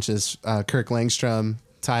unconscious Kirk Langstrom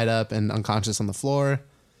tied up and unconscious on the floor.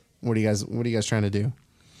 What are you guys trying to do?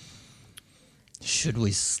 Should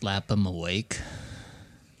we slap him awake?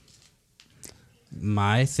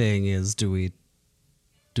 My thing is, do we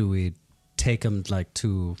take him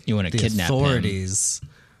to You wanna the kidnap him? authorities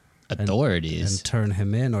Authorities. and turn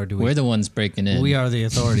him in, or do we? We're the ones breaking in. We are the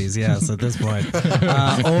authorities, yes, at this point.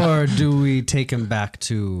 Or do we take him back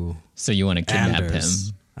to So you want to kidnap Anders?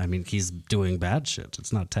 him? I mean, he's doing bad shit.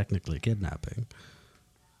 It's not technically kidnapping.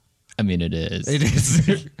 I mean, it is. It is.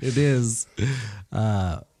 It is.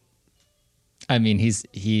 I mean,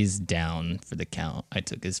 he's down for the count. I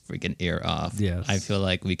took his freaking ear off. Yes. I feel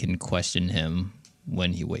like we can question him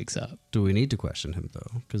when he wakes up. Do we need to question him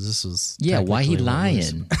though? Because this is Why he technically what we're-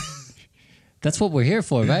 lying? That's what we're here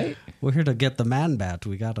for, right? We're here to get the man bat.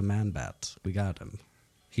 We got a man bat. We got him.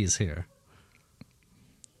 He's here.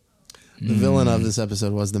 The villain of this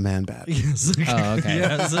episode was the Man Bat. Yes. Oh, okay.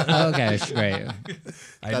 Yes. Okay, great.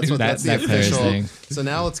 That's the that clears official. things. So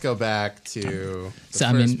now let's go back to the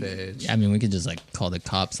So first page. I mean, we could just call the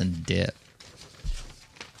cops and dip.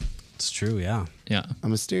 It's true. Yeah. Yeah. A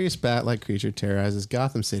mysterious bat-like creature terrorizes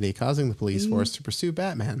Gotham City, causing the police force to pursue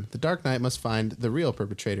Batman. The Dark Knight must find the real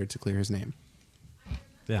perpetrator to clear his name.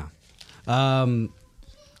 Yeah.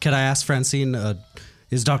 Could I ask Francine?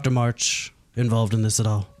 Is Dr. March involved in this at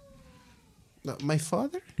all? My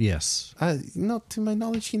father? Yes. No, to my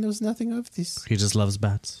knowledge, he knows nothing of this. He just loves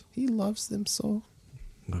bats. He loves them so.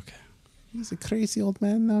 Okay. He's a crazy old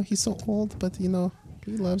man now. He's so old, but he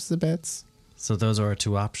loves the bats. So those are our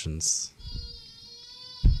two options.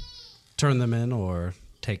 Turn them in or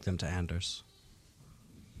take them to Anders.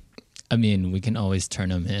 I mean, we can always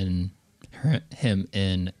turn him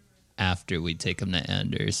in after we take him to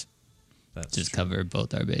Anders. That's Just true. cover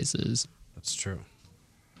both our bases. That's true.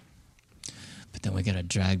 But then we gotta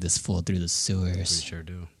drag this fool through the We sewers. sure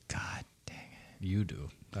do. God dang it. You do.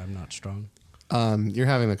 I'm not strong. You're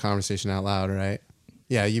having the conversation out loud, right?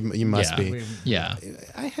 Yeah, you must Yeah. be. Yeah.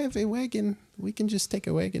 I have a wagon. We can just take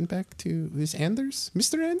a wagon back to this Anders?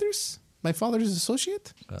 Mr. Anders? My father's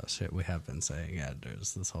associate? Oh shit, we have been saying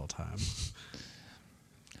Anders this whole time.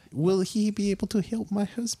 Will he be able to help my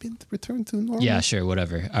husband return to normal? Yeah, sure,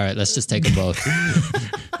 whatever. All right, let's just take them both.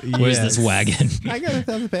 Where's this wagon? I got it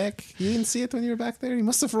on the back. You didn't see it when you were back there? You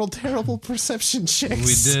must have rolled terrible perception checks.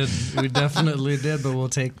 We did. We definitely did, but we'll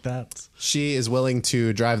take that. She is willing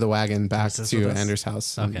to drive the wagon back Is this to with us? Anders'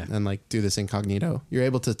 house and, Okay. and do this incognito. You're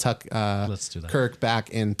able to tuck Let's do that. Kirk back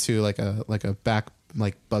into a back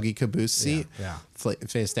buggy caboose seat. Yeah.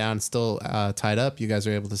 Face down, still tied up. You guys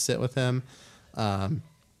are able to sit with him.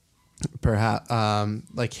 Perhaps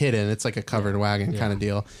hidden. It's like a covered wagon kind of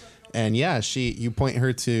deal. And yeah, you point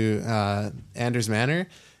her to Anders Manor,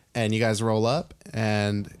 and you guys roll up,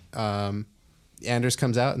 and Anders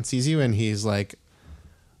comes out and sees you, and he's like,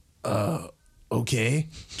 "Okay,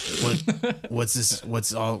 what's this?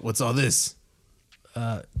 What's all this?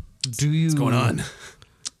 Do you? What's going on?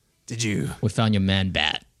 Did you We found your man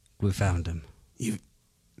bat. We found him.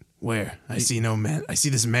 where? I see no man. I see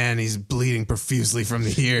this man. He's bleeding profusely from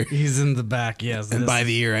the ear, He's in the back. Yes. and by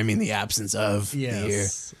the ear, I mean the absence of the ear."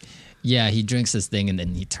 yes. Yeah, he drinks this thing and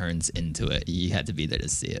then he turns into it. You had to be there to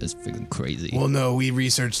see it. It was freaking crazy. Well, no, we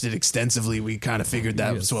researched it extensively. We kind of figured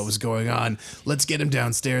that was what was going on. Let's get him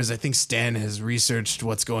downstairs. I think Stan has researched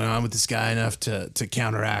what's going on with this guy enough to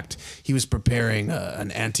counteract. He was preparing an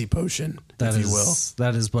anti-potion, That if is you will.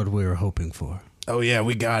 that is what we were hoping for. Oh, yeah,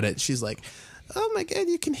 we got it. She's like, "Oh, my God,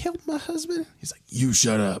 you can help my husband?" He's like, "You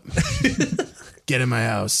shut up. Get in my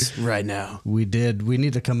house right now." We did. We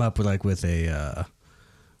need to come up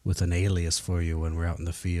with an alias for you when we're out in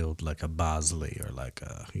the field, like a Bosley or like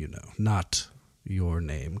a, not your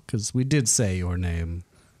name, because we did say your name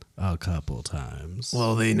a couple times.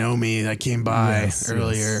 Well, they know me. I came by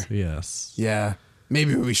earlier. Yes. Yeah.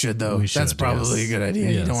 Maybe we should, though. We That's should, probably yes. a good idea.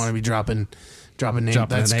 You Yes. don't want to be dropping Drop a name.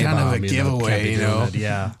 Dropping That's an kind of a A-bomb, you know, can't giveaway, be you doing know. that,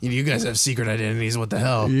 yeah. You guys have secret identities. What the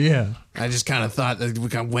hell? Yeah. I just kind of thought that we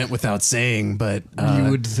kind of went without saying, but You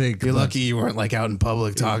would think, you're but- lucky you weren't like out in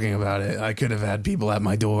public talking about it. I could have had people at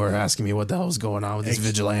my door asking me what the hell was going on with these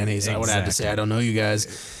vigilantes. I would have to say I don't know you guys,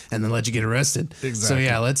 and then let you get arrested. So Exactly.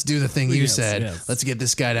 yeah, let's do the thing you Yes, said. yes. Let's get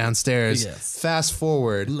this guy downstairs. Yes. Fast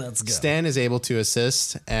forward. Let's go. Stan is able to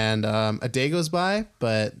assist, and a day goes by,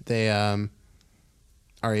 but they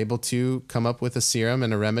are able to come up with a serum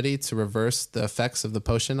and a remedy to reverse the effects of the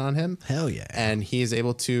potion on him. Hell yeah. And he is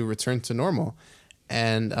able to return to normal.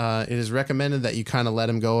 And it is recommended that you kind of let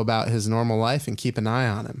him go about his normal life and keep an eye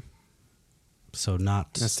on him. So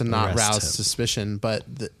not That's to not arrest rouse him. suspicion, but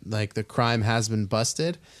the crime has been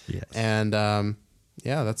busted. Yes. And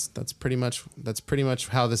yeah, that's pretty much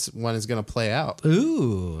how this one is going to play out.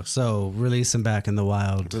 Ooh, so release him back in the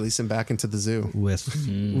wild Release him back into the zoo.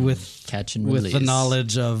 with Catch and with release. the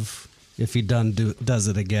knowledge of if he does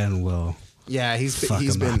it again, we'll Yeah, Fuck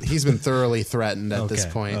he's him been up. he's been thoroughly threatened at this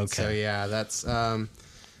Okay, point. okay. So yeah,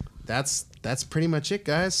 that's pretty much it,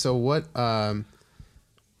 guys. So what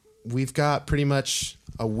we've got pretty much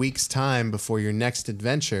a week's time before your next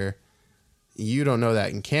adventure. You don't know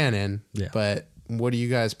that in canon, Yeah. but what are you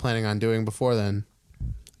guys planning on doing before then?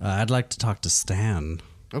 I'd like to talk to Stan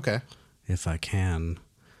Okay. if I can.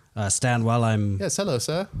 Stan, while I'm Yes, hello,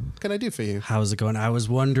 sir. What can I do for you? how's it going? I was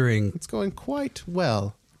wondering. It's going quite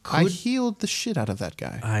well. I healed the shit out of that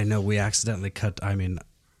guy. I know we accidentally cut. I mean,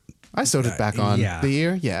 I sewed it back on. yeah. The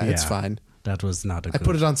ear? Yeah, it's Yeah. fine. that was not a I good.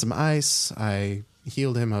 put it on some ice. I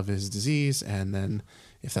healed him of his disease, and then,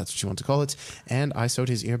 if that's what you want to call it, and I sewed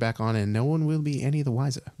his ear back on, and no one will be any the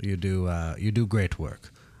wiser. You do great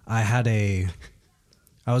work. I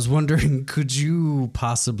was wondering, could you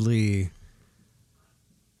possibly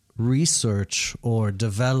research or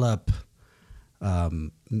develop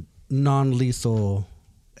non-lethal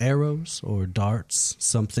arrows or darts,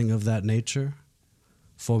 something of that nature,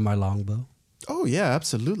 for my longbow? Oh yeah,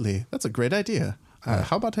 absolutely. That's a great idea.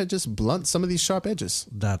 How about I just blunt some of these sharp edges?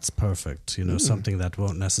 That's perfect. You know, something that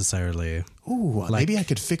won't necessarily, Ooh, maybe I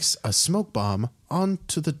could fix a smoke bomb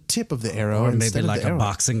onto the tip of the arrow, or instead maybe of like the a arrow.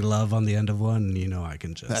 boxing glove on the end of one. You know, I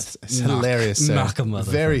can just That's hilarious. Sir. knock a motherfucker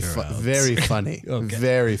very, out. very funny. Okay.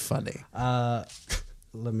 Very funny.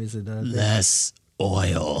 Let me see that. Less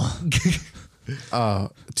oil.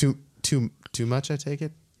 Too much, I take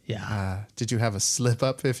it. Yeah. Did you have a slip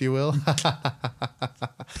up, if you will?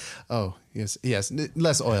 Oh, yes.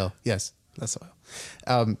 Less oil. Yes, less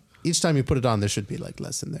oil. Each time you put it on, there should be like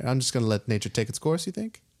less in there. I'm just going to let nature take its course, you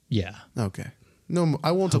think? Yeah. Okay. No,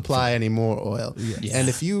 I won't apply any more oil. Yeah. And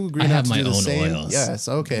if you agree I not have to my do the own same, oils. yes,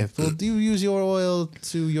 okay. Well, do you use your oil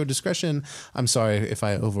to your discretion? I'm sorry if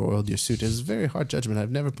I over-oiled your suit. It's a very hard judgment.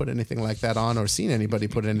 I've never put anything like that on or seen anybody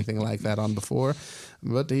put anything like that on before.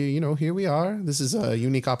 But, here we are. This is a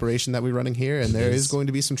unique operation that we're running here, and there is going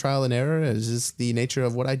to be some trial and error. This is the nature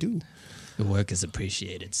of what I do. Your work is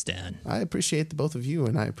appreciated, Stan. I appreciate the both of you,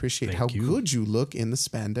 and I appreciate Thank how you. good you look in the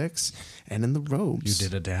spandex and in the robes. You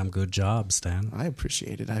did a damn good job, Stan. I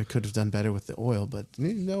appreciate it. I could have done better with the oil, but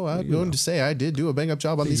I'm going to say I did do a bang up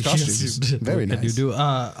job on these costumes. Yes, you did. Very And nice. you do.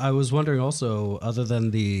 I was wondering also, other than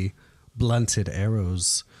the blunted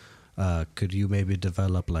arrows, could you maybe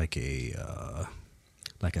develop like a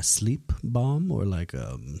sleep bomb or like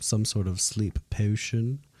some sort of sleep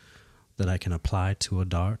potion that I can apply to a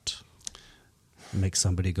dart? Make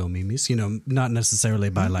somebody go memes. You know, not necessarily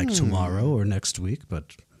by like tomorrow or next week,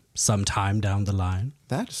 but sometime down the line.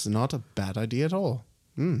 That's not a bad idea at all.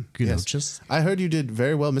 You know, just I heard you did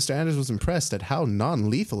very well. Mr. Anders was impressed at how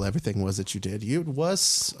non-lethal everything was that you did. It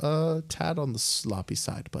was a tad on the sloppy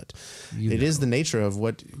side, but it is the nature of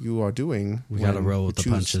what you are doing. We gotta when roll you with the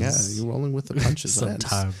choose- punches. Yeah, you're rolling with the punches.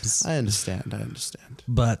 Sometimes. I understand.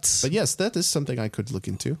 but But yes, that is something I could look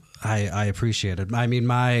into. I appreciate it. I mean,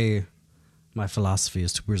 my philosophy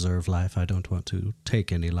is to preserve life. I don't want to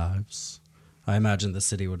take any lives. I imagine the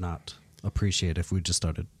city would not appreciate if we just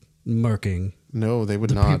started murking. No, they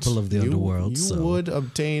would The not. people of the underworld, You so- would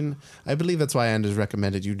obtain. I believe that's why Anders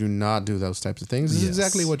recommended you do not do those types of things. This is Yes.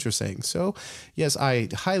 exactly what you're saying. So, yes, I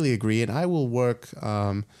highly agree, and I will work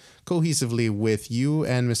cohesively with you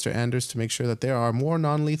and Mr. Anders to make sure that there are more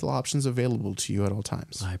non-lethal options available to you at all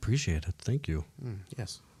times. I appreciate it. Thank you.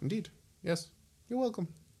 Yes, indeed. Yes, you're welcome.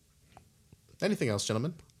 Anything else,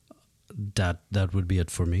 gentlemen? That would be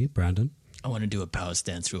it for me, Brandon. I want to do a power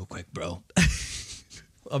stance real quick, bro.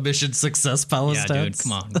 A mission success, power Yeah, dude,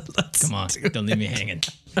 come on. Come on. Don't leave me hanging.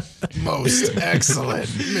 Most excellent.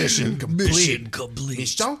 Mission complete. Mission complete.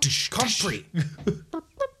 Mission complete.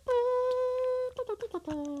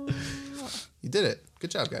 You did it.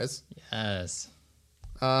 Good job, guys. Yes.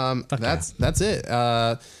 That's it.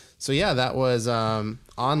 So yeah, that was On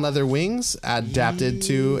Leather Wings, adapted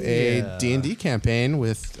to a D&D campaign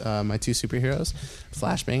with my two superheroes,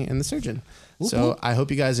 Flashbang and the Surgeon. So I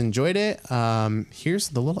hope you guys enjoyed it. Here's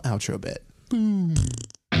the little outro bit. Boom.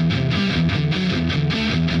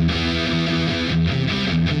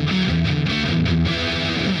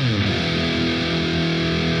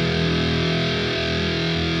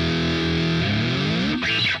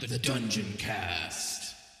 The Dungeon Cast.